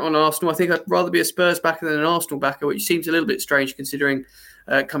indifferent on Arsenal. I think I'd rather be a Spurs backer than an Arsenal backer, which seems a little bit strange considering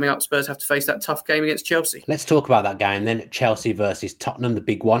coming up, Spurs have to face that tough game against Chelsea. Let's talk about that game then. Chelsea versus Tottenham, the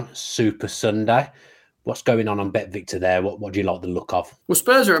big one, Super Sunday. What's going on BetVictor there? What do you like the look of? Well,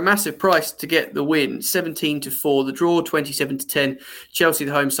 Spurs are a massive price to get the win, 17-4. The draw, 27-10. Chelsea,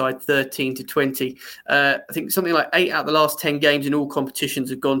 the home side, 13-20. I think something like 8 out of the last 10 games in all competitions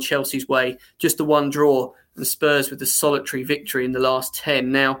have gone Chelsea's way. Just the one draw, and Spurs with the solitary victory in the last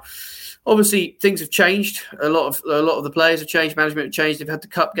 10. Now, obviously, things have changed. A lot of the players have changed. Management have changed. They've had the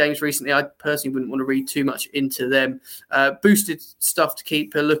cup games recently. I personally wouldn't want to read too much into them. Boosted stuff to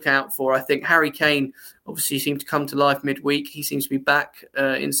keep a lookout for. I think Harry Kane obviously seemed to come to life midweek. He seems to be back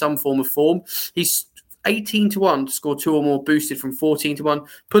in some form of form. He's 18-1 to score 2 or more, boosted from 14-1.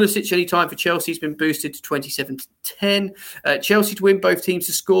 Pulisic anytime for Chelsea has been boosted to 27-10. Chelsea to win, both teams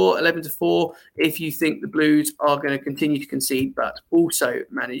to score 11-4 if you think the Blues are going to continue to concede but also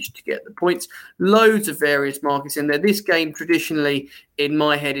manage to get the points. Loads of various markets in there. This game traditionally in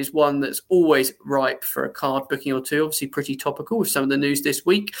my head is one that's always ripe for a card booking or two. Obviously pretty topical with some of the news this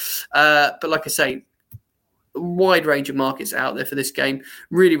week. But like I say, wide range of markets out there for this game.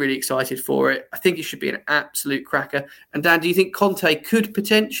 Really, really excited for it. I think it should be an absolute cracker. And Dan, do you think Conte could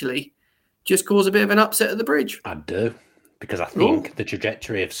potentially just cause a bit of an upset at the bridge? I do, because I think the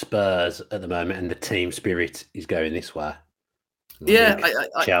trajectory of Spurs at the moment and the team spirit is going this way.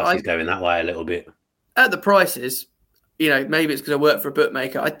 Chelsea's going that way a little bit. At the prices, maybe it's because I work for a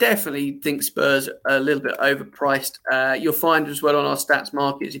bookmaker. I definitely think Spurs are a little bit overpriced. You'll find as well on our stats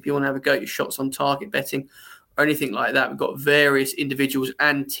markets, if you want to have a go at your shots on target betting, or anything like that. We've got various individuals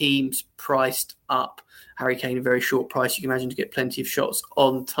and teams priced up. Harry Kane, a very short price. You can imagine to get plenty of shots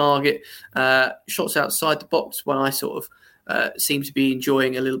on target. Shots outside the box, one I sort of seem to be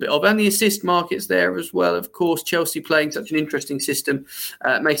enjoying a little bit of. And the assist markets there as well. Of course, Chelsea playing such an interesting system.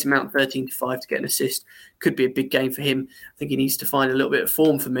 Mason Mount 13-5 to get an assist. Could be a big game for him. I think he needs to find a little bit of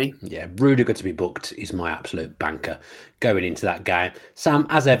form for me. Yeah, Rudiger to be booked is my absolute banker going into that game. Sam,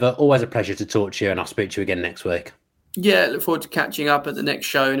 as ever, always a pleasure to talk to you, and I'll speak to you again next week. Yeah, look forward to catching up at the next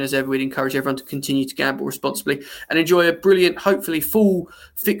show. And as ever, we'd encourage everyone to continue to gamble responsibly and enjoy a brilliant, hopefully full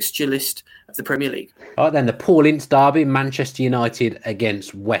fixture list of the Premier League. All right, then the Paul Ince derby, Manchester United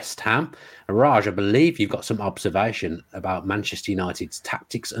against West Ham. Raj, I believe you've got some observation about Manchester United's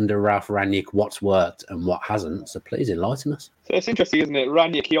tactics under Ralph Rangnick, what's worked and what hasn't. So please enlighten us. So it's interesting, isn't it?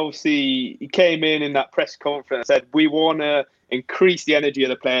 Rangnick, he came in that press conference and said, we want to increase the energy of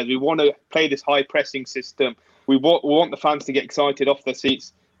the players. We want to play this high pressing system. We want the fans to get excited off their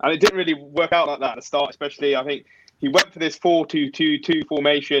seats. And it didn't really work out like that at the start, especially. I think he went for this 4-2-2-2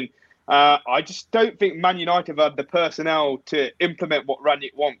 formation. I just don't think Man United have had the personnel to implement what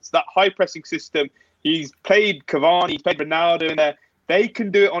Rangnick wants. That high-pressing system, he's played Cavani, he's played Ronaldo in there. They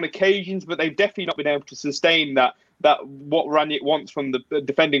can do it on occasions, but they've definitely not been able to sustain that what Rangnick wants from the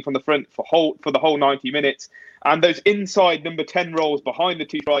defending from the front for the whole 90 minutes. And those inside number 10 roles behind the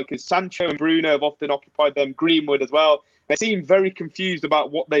two strikers, Sancho and Bruno have often occupied them, Greenwood as well. They seem very confused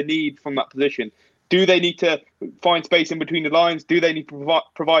about what they need from that position. Do they need to find space in between the lines? Do they need to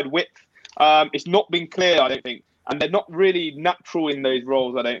provide width? It's not been clear, I don't think. And they're not really natural in those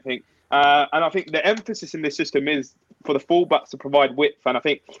roles, I don't think. And I think the emphasis in this system is for the fullbacks to provide width. And I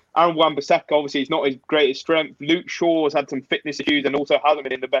think Aaron Wan-Bissaka, obviously, is not his greatest strength. Luke Shaw has had some fitness issues and also hasn't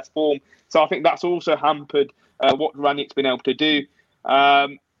been in the best form. So I think that's also hampered what Rangnick's been able to do.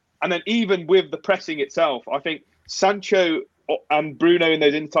 And then even with the pressing itself, I think Sancho and Bruno in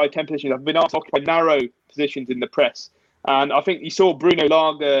those inside 10 positions have been asked to occupy narrow positions in the press. And I think you saw Bruno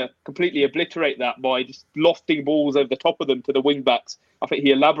Lage completely obliterate that by just lofting balls over the top of them to the wing-backs. I think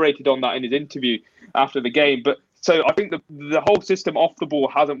he elaborated on that in his interview after the game. But so I think the whole system off the ball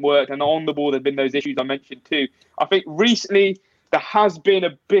hasn't worked, and on the ball there have been those issues I mentioned too. I think recently there has been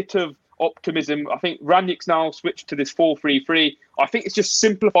a bit of optimism. I think Rangnick's now switched to this 4-3-3. I think it's just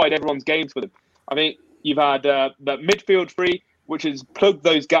simplified everyone's games for them. I think you've had the midfield three, which has plugged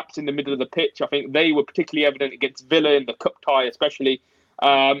those gaps in the middle of the pitch. I think they were particularly evident against Villa in the cup tie, especially.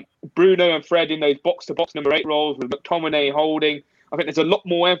 Bruno and Fred in those box-to-box number 8 roles with McTominay holding. I think there's a lot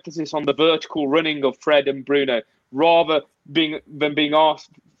more emphasis on the vertical running of Fred and Bruno, rather than being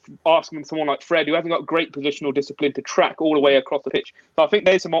asking someone like Fred, who hasn't got great positional discipline, to track all the way across the pitch. So I think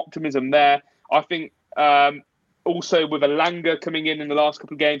there's some optimism there. I think also with Elanga coming in the last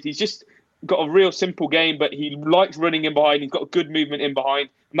couple of games, he's just got a real simple game, but he likes running in behind. He's got good movement in behind,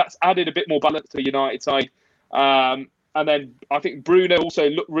 and that's added a bit more balance to the United side. And then I think Bruno also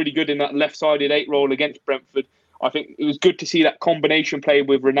looked really good in that left-sided 8 role against Brentford. I think it was good to see that combination play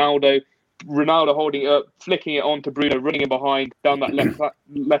with Ronaldo holding it up, flicking it on to Bruno, running in behind down that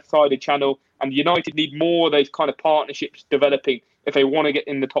left-sided channel. And United need more of those kind of partnerships developing if they want to get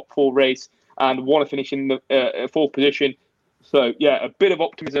in the top 4 race and want to finish in the 4th position. So, yeah, a bit of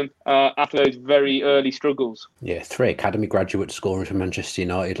optimism after those very early struggles. Yeah, 3 academy graduates scoring for Manchester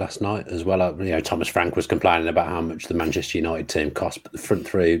United last night as well. Thomas Frank was complaining about how much the Manchester United team cost, but the front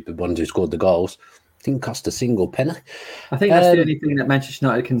 3, the ones who scored the goals, didn't cost a single penny. I think that's the only thing that Manchester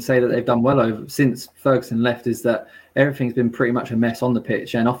United can say that they've done well over since Ferguson left, is that everything's been pretty much a mess on the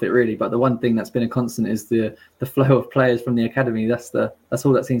pitch and off it, really. But the one thing that's been a constant is the flow of players from the academy. That's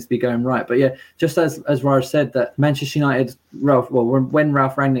all that seems to be going right. But yeah, just as Raj said, that Manchester United, when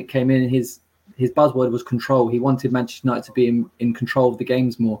Ralf Rangnick came in, his buzzword was control. He wanted Manchester United to be in control of the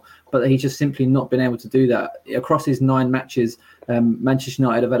games more, but he's just simply not been able to do that. Across his 9 matches, Manchester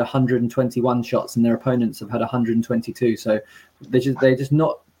United have had 121 shots and their opponents have had 122. So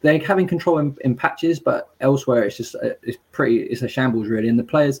they're having control in patches, but elsewhere it's a shambles, really. And the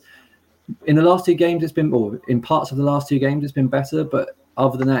players in the last 2 games, in parts of the last 2 games, it's been better, but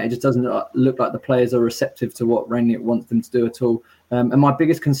other than that, it just doesn't look like the players are receptive to what Rangnick wants them to do at all. And my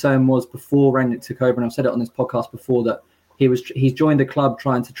biggest concern was before Rangnick took over, and I've said it on this podcast before, that he's joined the club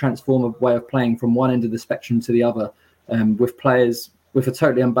trying to transform a way of playing from one end of the spectrum to the other, with players with a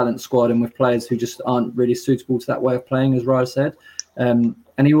totally unbalanced squad and with players who just aren't really suitable to that way of playing, as Raj said. And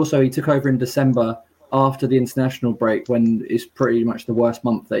he took over in December after the international break, when it's pretty much the worst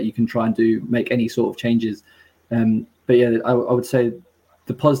month that you can try and make any sort of changes. But yeah, I would say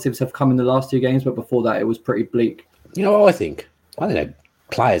the positives have come in the last 2 games, but before that, it was pretty bleak. You know what I think? I think that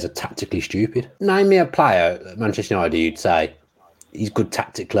players are tactically stupid. Name me a player at Manchester United you'd say he's good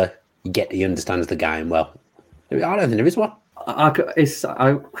tactically. He understands the game well. I don't think there is one. I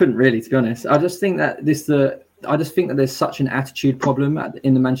couldn't really, to be honest. I just think that there's such an attitude problem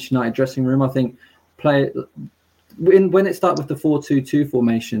in the Manchester United dressing room. I think when it started with the 4-2-2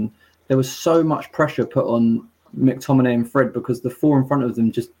 formation, there was so much pressure put on McTominay and Fred, because the 4 in front of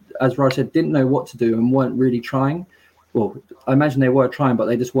them, just as Raj said, didn't know what to do and weren't really trying. Well, I imagine they were trying, but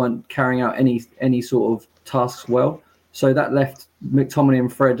they just weren't carrying out any sort of tasks well. So that left McTominay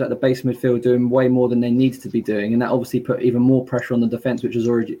and Fred at the base midfield doing way more than they needed to be doing, and that obviously put even more pressure on the defence, which was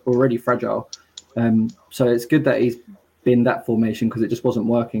already fragile. So it's good that he's been that formation, because it just wasn't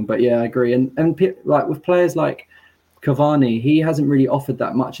working. But yeah, I agree. And like with players like Cavani, he hasn't really offered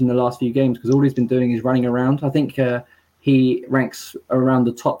that much in the last few games, because all he's been doing is running around. I think he ranks around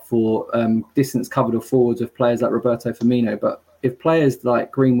the top for distance covered or forwards of players like Roberto Firmino. But if players like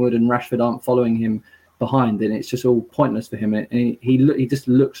Greenwood and Rashford aren't following him behind, then it's just all pointless for him. And he just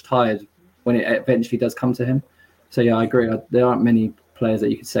looks tired when it eventually does come to him. So yeah, I agree. There aren't many players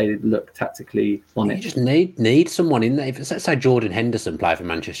that you could say look tactically on it. You just need someone in there. If let's say Jordan Henderson played for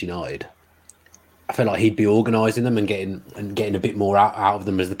Manchester United, I feel like he'd be organising them and getting a bit more out of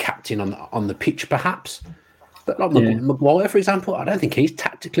them as the captain on the pitch, perhaps. But like Maguire, for example, I don't think he's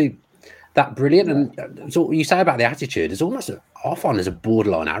tactically that brilliant. And so you say about the attitude, there's almost I find there's a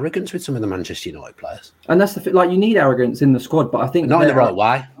borderline arrogance with some of the Manchester United players. And that's the like, you need arrogance in the squad, but I think Not in the right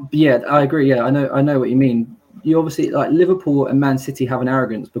way. Yeah, I agree. Yeah, I know what you mean. You obviously, like, Liverpool and Man City have an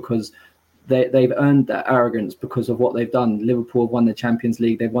arrogance because they've earned that arrogance because of what they've done. Liverpool have won the Champions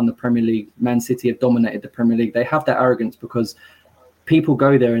League, they've won the Premier League. Man City have dominated the Premier League. They have that arrogance because people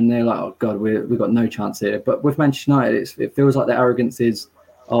go there and they're like, oh God, we've got no chance here. But with Manchester United, it feels like the arrogance is,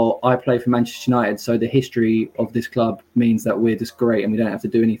 oh, I play for Manchester United, so the history of this club means that we're just great and we don't have to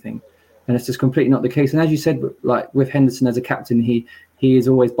do anything. And it's just completely not the case. And as you said, like with Henderson as a captain, he is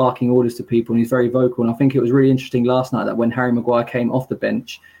always barking orders to people and he's very vocal. And I think it was really interesting last night that when Harry Maguire came off the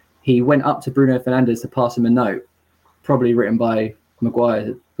bench, he went up to Bruno Fernandes to pass him a note, probably written by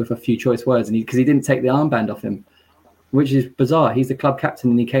Maguire with a few choice words, and because he didn't take the armband off him, which is bizarre. He's the club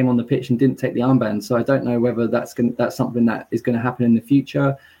captain and he came on the pitch and didn't take the armband. So I don't know whether that's something that is going to happen in the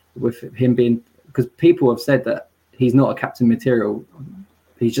future with him being, because people have said that he's not a captain material.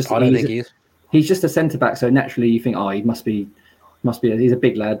 He's just, I don't think he is. He's just a centre back. So naturally you think, oh, he must be. He's a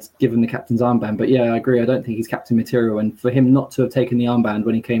big lad. Give him the captain's armband. But yeah, I agree. I don't think he's captain material. And for him not to have taken the armband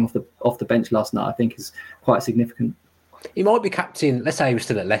when he came off the bench last night, I think is quite significant. He might be captain. Let's say he was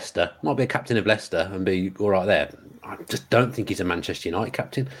still at Leicester. Might be a captain of Leicester and be all right there. I just don't think he's a Manchester United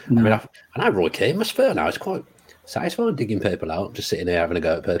captain. No. I mean, I know Roy Keane must feel now. It's quite satisfying digging people out, just sitting there having a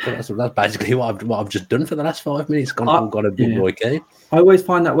go at people. That's basically what I've just done for the last 5 minutes. Got to be Roy Keane. I always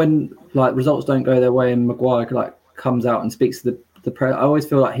find that when like results don't go their way and Maguire like comes out and speaks to the press, I always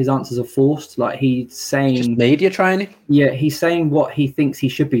feel like his answers are forced. Like he's saying just media training. Yeah, he's saying what he thinks he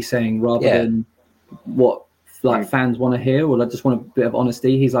should be saying rather than what like fans want to hear, or like just want a bit of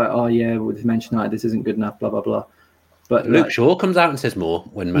honesty. He's like, oh yeah, with Manchester United, this isn't good enough, blah blah blah. But Luke Shaw comes out and says more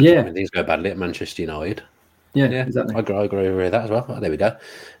when things go badly at Manchester United. Yeah, exactly. I agree with that as well. Oh, there we go.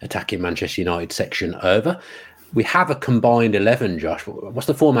 Attacking Manchester United section over. We have a combined 11, Josh. What's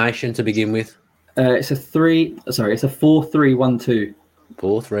the formation to begin with? It's a 4-3-1-2.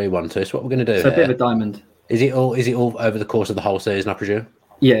 4-3-1-2. So what we're going to do? So a bit of a diamond. Is it all over the course of the whole season, I presume?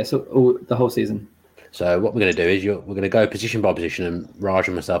 Yeah, so the whole season. So what we're going to do is we're going to go position by position, and Raj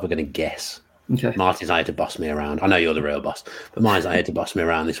and myself are going to guess. Okay. Martin's not here to boss me around. I know you're the real boss, but mine's not here to boss me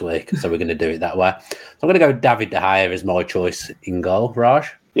around this week. So we're going to do it that way. So I'm going to go David De Gea as my choice in goal. Raj?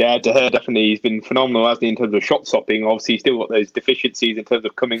 Yeah, De Gea definitely. He's been phenomenal, hasn't he, in terms of shot stopping. Obviously, he's still got those deficiencies in terms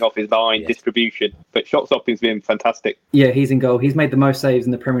of coming off his line, distribution. But shot stopping's been fantastic. Yeah, he's in goal. He's made the most saves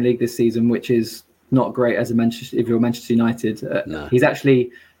in the Premier League this season, which is not great as if you're Manchester United. No. He's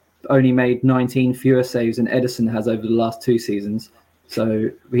actually only made 19 fewer saves than Ederson has over the last 2 seasons. So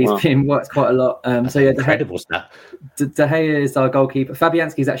he's been worked quite a lot. So yeah, incredible stat. De Gea is our goalkeeper.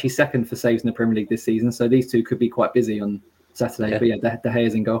 Fabianski is actually second for saves in the Premier League this season. So these two could be quite busy on Saturday. Yeah. But yeah, De Gea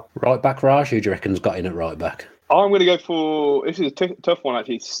is in goal. Right back, Raj, who do you reckon's got in at right back? I'm going to go for, this is a tough one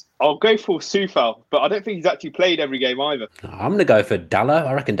actually. I'll go for Soufal, but I don't think he's actually played every game either. I'm going to go for Dalot.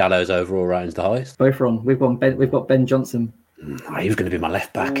 I reckon Dalot's overall rating's the highest. Both wrong. We've got Ben Johnson. He was going to be my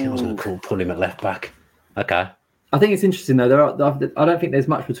left back. I was going to pull him at left back. Okay. I think it's interesting though. I don't think there's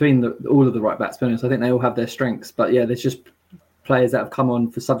much between all of the right backs. To be honest, I think they all have their strengths. But yeah, there's just players that have come on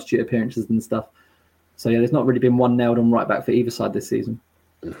for substitute appearances and stuff. So yeah, there's not really been one nailed on right back for either side this season.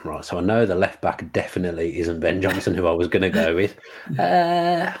 Right. So I know the left back definitely isn't Ben Johnson, who I was going to go with.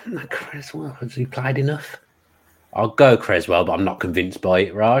 Cresswell, has he played enough? I'll go Cresswell, but I'm not convinced by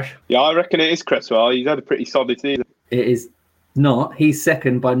it. Raj? Yeah, I reckon it is Cresswell. He's had a pretty solid season. It is. Not. He's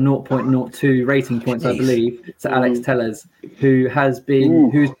second by 0.02 rating points, I believe, to Alex Telles, who's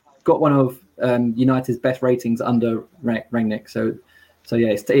got one of United's best ratings under Rangnick. So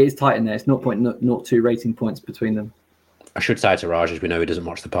yeah, it is tight in there. It's 0.02 rating points between them. I should say to Raj, as we know he doesn't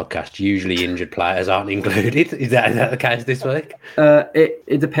watch the podcast, usually injured players aren't included. Is that the case this week?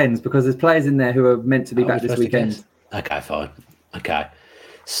 It depends, because there's players in there who are meant to be back this weekend. Okay, fine. Okay.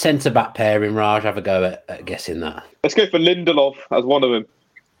 Centre-back pairing, Raj, have a go at guessing that. Let's go for Lindelof as one of them.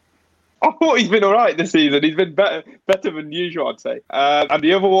 I thought he's been all right this season. He's been better than usual, I'd say. And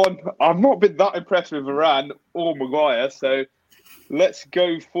the other one, I've not been that impressed with Varane or Maguire, so let's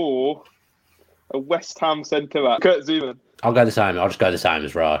go for a West Ham centre-back, Kurt Zouma. I'll go the same. I'll just go the same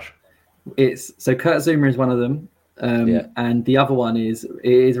as Raj. So Kurt Zouma is one of them. And the other one is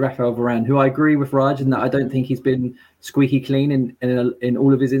Raphael Varane, who I agree with Raj in that I don't think he's been squeaky clean in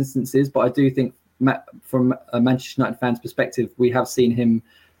all of his instances, but I do think from a Manchester United fan's perspective, we have seen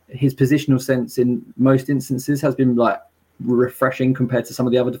his positional sense in most instances has been like refreshing compared to some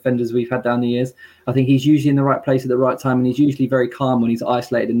of the other defenders we've had down the years. I think he's usually in the right place at the right time, and he's usually very calm when he's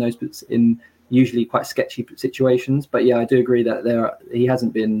isolated in usually quite sketchy situations. But yeah, I do agree that he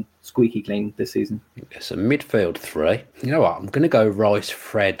hasn't been squeaky clean this season. It's a midfield three. You know what? I'm going to go Rice,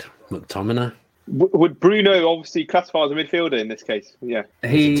 Fred, McTominay. Would Bruno obviously classify as a midfielder in this case? Yeah.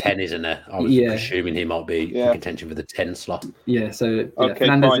 He's a 10, isn't it? I was assuming he might be in contention for the 10 slot. Yeah, so okay,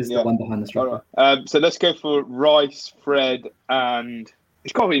 Fernandes is the one behind the striker. Right. So let's go for Rice, Fred, and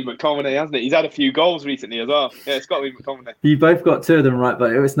it's got to be McTominay, hasn't it? He's had a few goals recently as well. Yeah, it's got to be McTominay. You both got two of them right,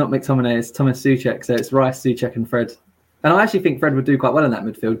 but it's not McTominay, it's Thomas Souček. So it's Rice, Souček, and Fred. And I actually think Fred would do quite well in that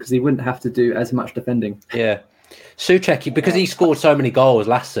midfield because he wouldn't have to do as much defending. Yeah. Souček, because he scored so many goals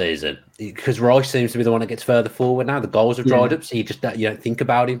last season, because Rice seems to be the one that gets further forward now. The goals have dried up, so you don't think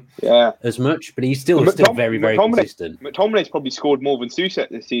about him as much. But he's still very, very consistent. McTominay's probably scored more than Souček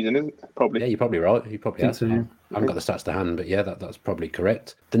this season, isn't it? Probably. Yeah, you're probably right. He probably has. So, yeah. I haven't got the stats to hand, but yeah, that's probably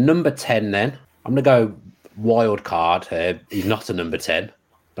correct. The number 10 then, I'm going to go wild card here. He's not a number 10,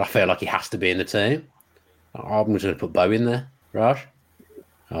 but I feel like he has to be in the team. I'm just going to put Bo in there. Raj?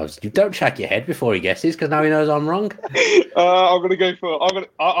 You don't shake your head before he guesses, because now he knows I'm wrong. I'm going to go for...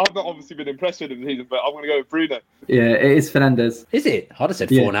 I've not obviously been impressed with him this season, but I'm going to go with Bruno. Yeah, it is Fernandes. Is it? I'd have said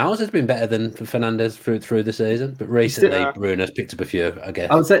Fornals has been better than Fernandes through the season, but recently Bruno's picked up a few, I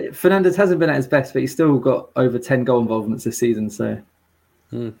guess. I would say Fernandes hasn't been at his best, but he's still got over 10 goal involvements this season. So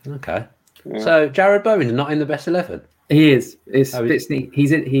okay. Yeah. So Jared Bowen's not in the best 11? He is. He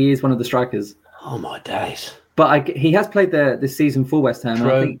is one of the strikers. Oh, my days. But he has played there this season for West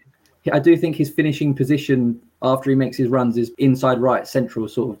Ham. I do think his finishing position after he makes his runs is inside right, central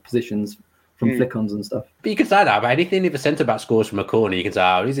sort of positions from flick-ons and stuff. But you can say that about anything. If a centre-back scores from a corner, you can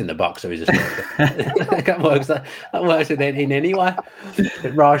say, he's in the box, so he's a striker. that works in any way.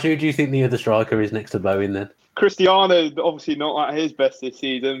 Raj, who do you think the other striker is next to Bowen then? Cristiano, obviously not at his best this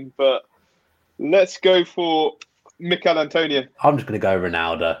season, but let's go for Mikel Antonio. I'm just going to go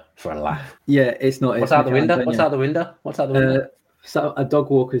Ronaldo for a laugh. Yeah, it's not. What's out the window? What's out the window? So a dog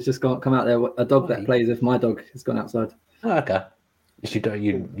walker's just come out there. A dog that plays with my dog has gone outside. Oh, okay. You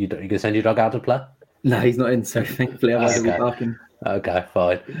going to send your dog out to play? No, he's not in. So thankfully, I've had to be barking. Okay,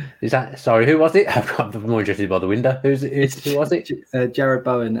 fine. Sorry, who was it? I'm more interested by the window. Who was it? Jared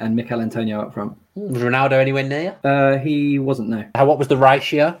Bowen and Mikel Antonio up front. Was Ronaldo anywhere near? He wasn't. No. What was the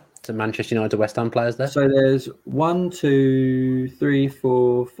ratio to Manchester United to West Ham players there? So there's 1, 2, 3,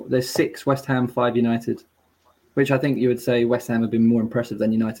 4. There's 6 West Ham, 5 United, which I think you would say West Ham have been more impressive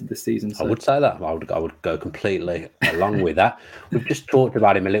than United this season. So. I would say that. I would go completely along with that. We've just talked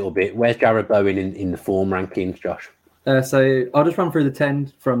about him a little bit. Where's Jared Bowen in the form rankings, Josh? So I'll just run through the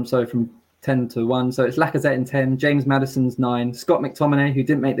 10 from 10 to 1. So it's Lacazette in 10, James Maddison's 9, Scott McTominay, who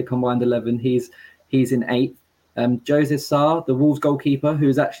didn't make the combined 11, he's in 8. Jose Sarr, the Wolves goalkeeper,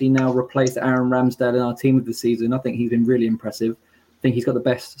 who's actually now replaced Aaron Ramsdale in our team of the season. I think he's been really impressive. I think he's got the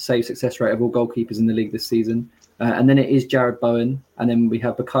best save success rate of all goalkeepers in the league this season. And then it is Jared Bowen. And then we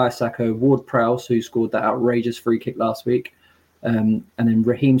have Bukayo Saka, Ward Prowse, who scored that outrageous free kick last week. And then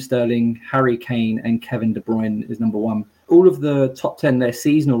Raheem Sterling, Harry Kane, and Kevin De Bruyne is number 1. All of the top 10, their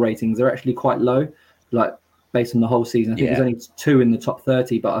seasonal ratings are actually quite low, like based on the whole season. I think there's only 2 in the top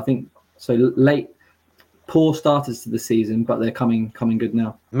 30, but I think so late. Poor starters to the season, but they're coming good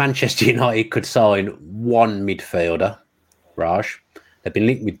now. Manchester United could sign one midfielder, Raj. They've been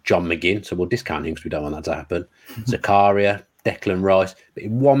linked with John McGinn, so we'll discount him because we don't want that to happen. Zakaria, Declan Rice. But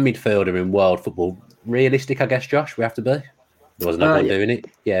one midfielder in world football, realistic, I guess, Josh, we have to be. There wasn't no one doing it.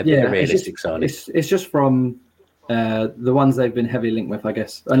 Yeah, but realistic signing. It's just from the ones they've been heavily linked with, I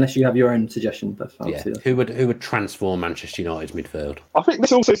guess. Unless you have your own suggestion. Who would transform Manchester United's midfield? I think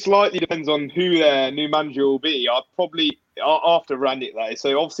this also slightly depends on who their new manager will be. I'd probably, after Rangnick, that is.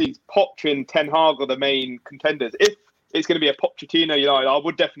 So obviously Poch and Ten Hag are the main contenders. If it's going to be a Pochettino United, I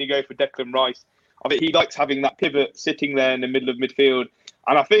would definitely go for Declan Rice. I think he likes having that pivot sitting there in the middle of midfield.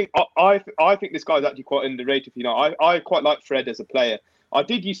 And I think I think this guy's actually quite underrated. I quite like Fred as a player. I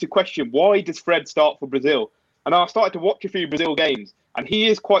did used to question, why does Fred start for Brazil? And I started to watch a few Brazil games, and he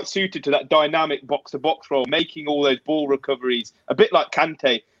is quite suited to that dynamic box-to-box role, making all those ball recoveries, a bit like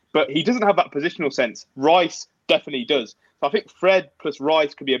Kante, but he doesn't have that positional sense. Rice definitely does. So I think Fred plus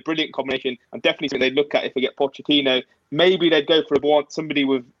Rice could be a brilliant combination, and definitely something they'd look at if they get Pochettino. Maybe they'd go for somebody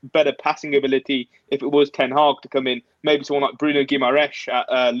with better passing ability if it was Ten Hag to come in. Maybe someone like Bruno Guimaraes at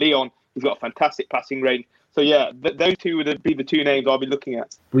Lyon. He's got a fantastic passing range. So yeah, those two would be the 2 names I'll be looking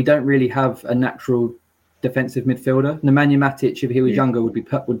at. We don't really have a natural defensive midfielder. Nemanja Matic, if he was younger, would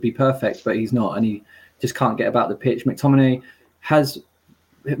be perfect, but he's not, and he just can't get about the pitch. McTominay has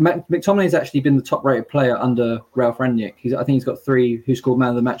actually been the top-rated player under Ralph Rangnick. I think he's got 3 who scored Man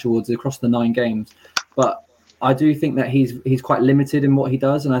of the Match awards across the 9 games, but I do think that he's quite limited in what he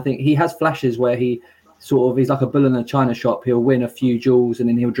does, and I think he has flashes where he's like a bull in a china shop. He'll win a few duels and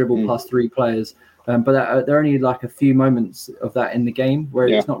then he'll dribble past 3 players. But there are only like a few moments of that in the game where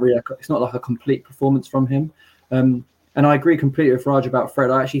it's not like a complete performance from him. And I agree completely with Raj about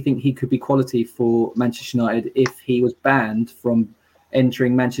Fred. I actually think he could be quality for Manchester United if he was banned from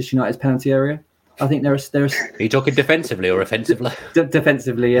entering Manchester United's penalty area. I think there's. Are you talking defensively or offensively?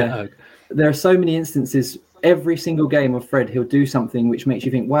 Defensively, yeah. No. There are so many instances. Every single game of Fred, he'll do something which makes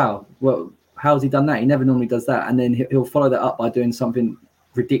you think, "Wow, well, how's he done that?" He never normally does that, and then he'll follow that up by doing something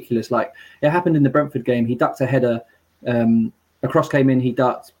ridiculous. Like it happened in the Brentford game. He ducked a header. A cross came in, he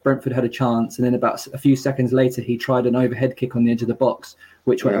ducked, Brentford had a chance, and then about a few seconds later, he tried an overhead kick on the edge of the box,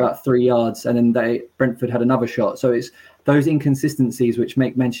 which went about 3 yards, and then Brentford had another shot. So it's those inconsistencies which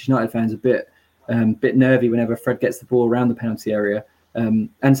make Manchester United fans a bit nervy whenever Fred gets the ball around the penalty area.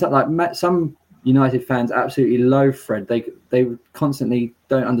 And so, like some United fans absolutely loathe Fred. They constantly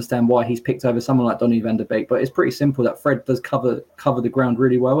don't understand why he's picked over someone like Donny van de Beek, but it's pretty simple that Fred does cover the ground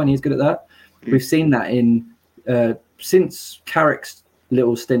really well, and he's good at that. We've seen that in since Carrick's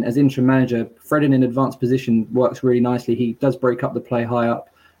little stint as interim manager. Fred in an advanced position works really nicely. He does break up the play high up.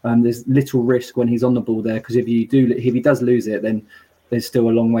 There's little risk when he's on the ball there, because if he does lose it, then there's still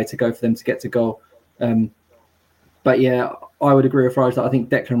a long way to go for them to get to goal. But yeah, I would agree with Raj that I think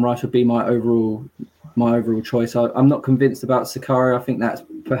Declan Rice would be my overall choice. I'm not convinced about Sakari. I think that's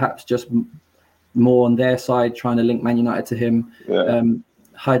perhaps just more on their side trying to link Man United to him.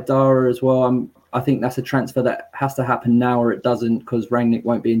 Haidara as well. I think that's a transfer that has to happen now, or it doesn't, because Rangnick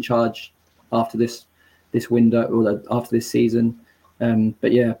won't be in charge after this window or after this season.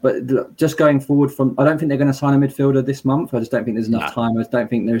 But just going forward I don't think they're going to sign a midfielder this month. I just don't think there's enough time. I just don't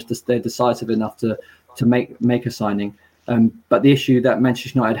think they're decisive enough to make a signing. But the issue that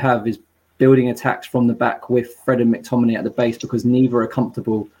Manchester United have is building attacks from the back with Fred and McTominay at the base, because neither are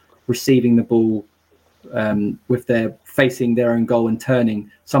comfortable receiving the ball with their facing their own goal and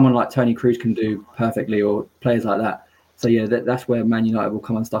turning. Someone like Tony Cruz can do perfectly, or players like that. So yeah, that's where Man United will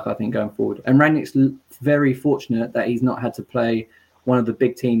come unstuck, I think, going forward. And Rangnick's very fortunate that he's not had to play one of the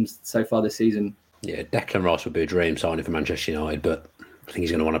big teams so far this season. Yeah, Declan Rice would be a dream signing for Manchester United, but I think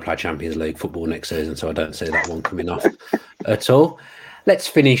he's going to want to play Champions League football next season, so I don't see that one coming off at all. Let's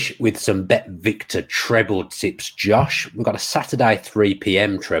finish with some Bet Victor treble tips, Josh. We've got a Saturday 3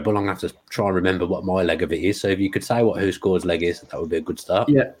 p.m. treble. I'm going to have to try and remember what my leg of it is. So if you could say what Who Scores leg is, that would be a good start.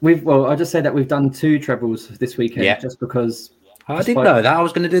 Yeah, I'll just say that we've done 2 trebles this weekend, just because... I didn't know that. I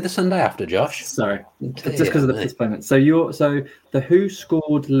was going to do the Sunday after, Josh. Sorry, just because of the postponement. So the Who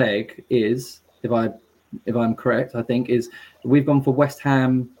Scored leg is, if I'm correct, I think we've gone for West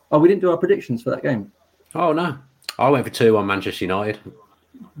Ham. Oh, we didn't do our predictions for that game. Oh no, I went for 2 on Manchester United.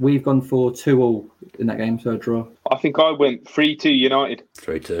 We've gone for 2-2 in that game, so a draw. I think I went 3-2 United.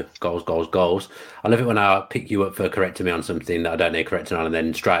 3-2. Goals. I love it when I pick you up for correcting me on something that I don't need correcting on, and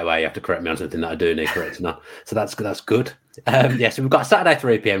then straight away you have to correct me on something that I do need correcting on. So that's good. So we've got Saturday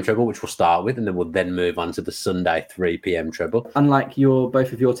 3 p.m. treble, which we'll start with, and then we'll move on to the Sunday 3 p.m. treble. Unlike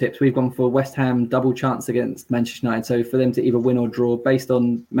both of your tips, we've gone for West Ham double chance against Manchester United. So for them to either win or draw, based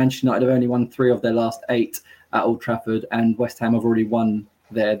on Manchester United have only won 3 of their last 8 at Old Trafford, and West Ham have already won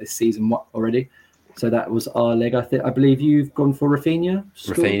there this season already. So that was our leg. I believe you've gone for Rafinha.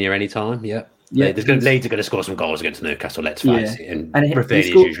 Rafinha anytime, yeah. Leeds are going to score some goals against Newcastle, let's face it. And Rafinha is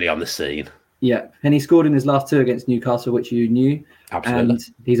usually on the scene. Yeah, and he scored in his last 2 against Newcastle, which you knew. Absolutely. And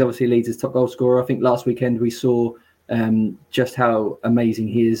he's obviously Leeds' top goal scorer. I think last weekend we saw just how amazing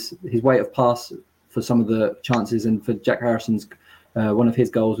he is. His weight of pass for some of the chances, and for Jack Harrison's, one of his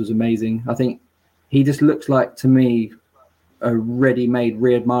goals was amazing. I think he just looks like, to me, a ready-made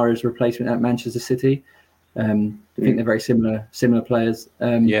Riyad Mahrez replacement at Manchester City. I think they're very similar players.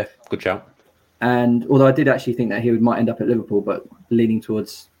 Good shout. And although I did actually think that he might end up at Liverpool, but leaning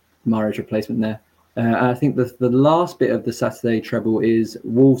towards Mahrez replacement there. I think the last bit of the Saturday treble is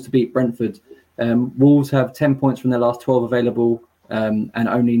Wolves to beat Brentford. Wolves have 10 points from their last 12 available, and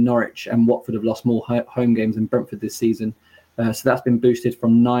only Norwich and Watford have lost more home games than Brentford this season. So that's been boosted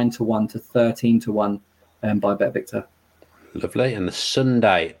from 9-1 to 13-1 by Bet Victor. Lovely. And the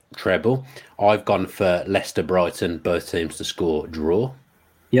Sunday treble, I've gone for Leicester Brighton, both teams to score draw.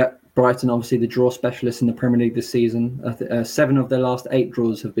 Yep. Brighton, obviously the draw specialists in the Premier League this season. 7 of their last 8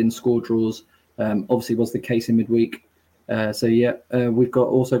 draws have been score draws. Obviously was the case in midweek. We've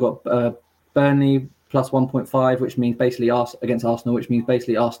also got Burnley plus 1.5, which means basically against Arsenal, which means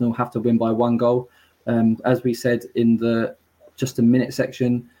basically Arsenal have to win by 1 goal. As we said in the just a minute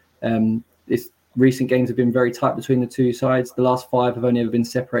section, recent games have been very tight between the two sides. The last 5 have only ever been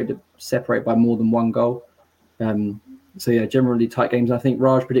separated by more than 1 goal. So yeah, generally tight games. I think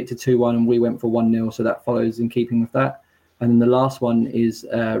Raj predicted 2-1 and we went for 1-0, so that follows in keeping with that. And then the last one is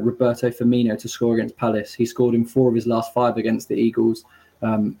Roberto Firmino to score against Palace. He scored in 4 of his last 5 against the Eagles,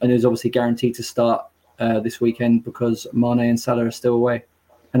 and is obviously guaranteed to start this weekend because Mane and Salah are still away.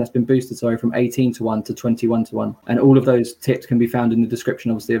 And that's been boosted, from 18-1 to 21-1. And all of those tips can be found in the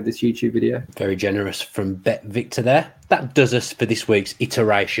description, obviously, of this YouTube video. Very generous from Bet Victor there. That does us for this week's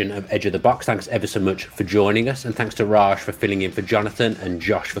iteration of Edge of the Box. Thanks ever so much for joining us. And thanks to Raj for filling in for Jonathan and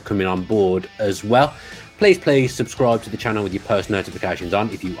Josh for coming on board as well. Please subscribe to the channel with your post notifications on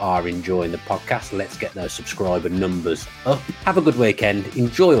if you are enjoying the podcast. Let's get those subscriber numbers up. Have a good weekend.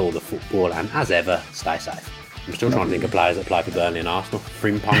 Enjoy all the football. And as ever, stay safe. I'm still trying to think of players that play for Burnley and Arsenal.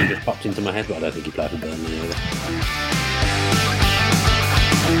 Frimpong just popped into my head, but I don't think he played for Burnley either.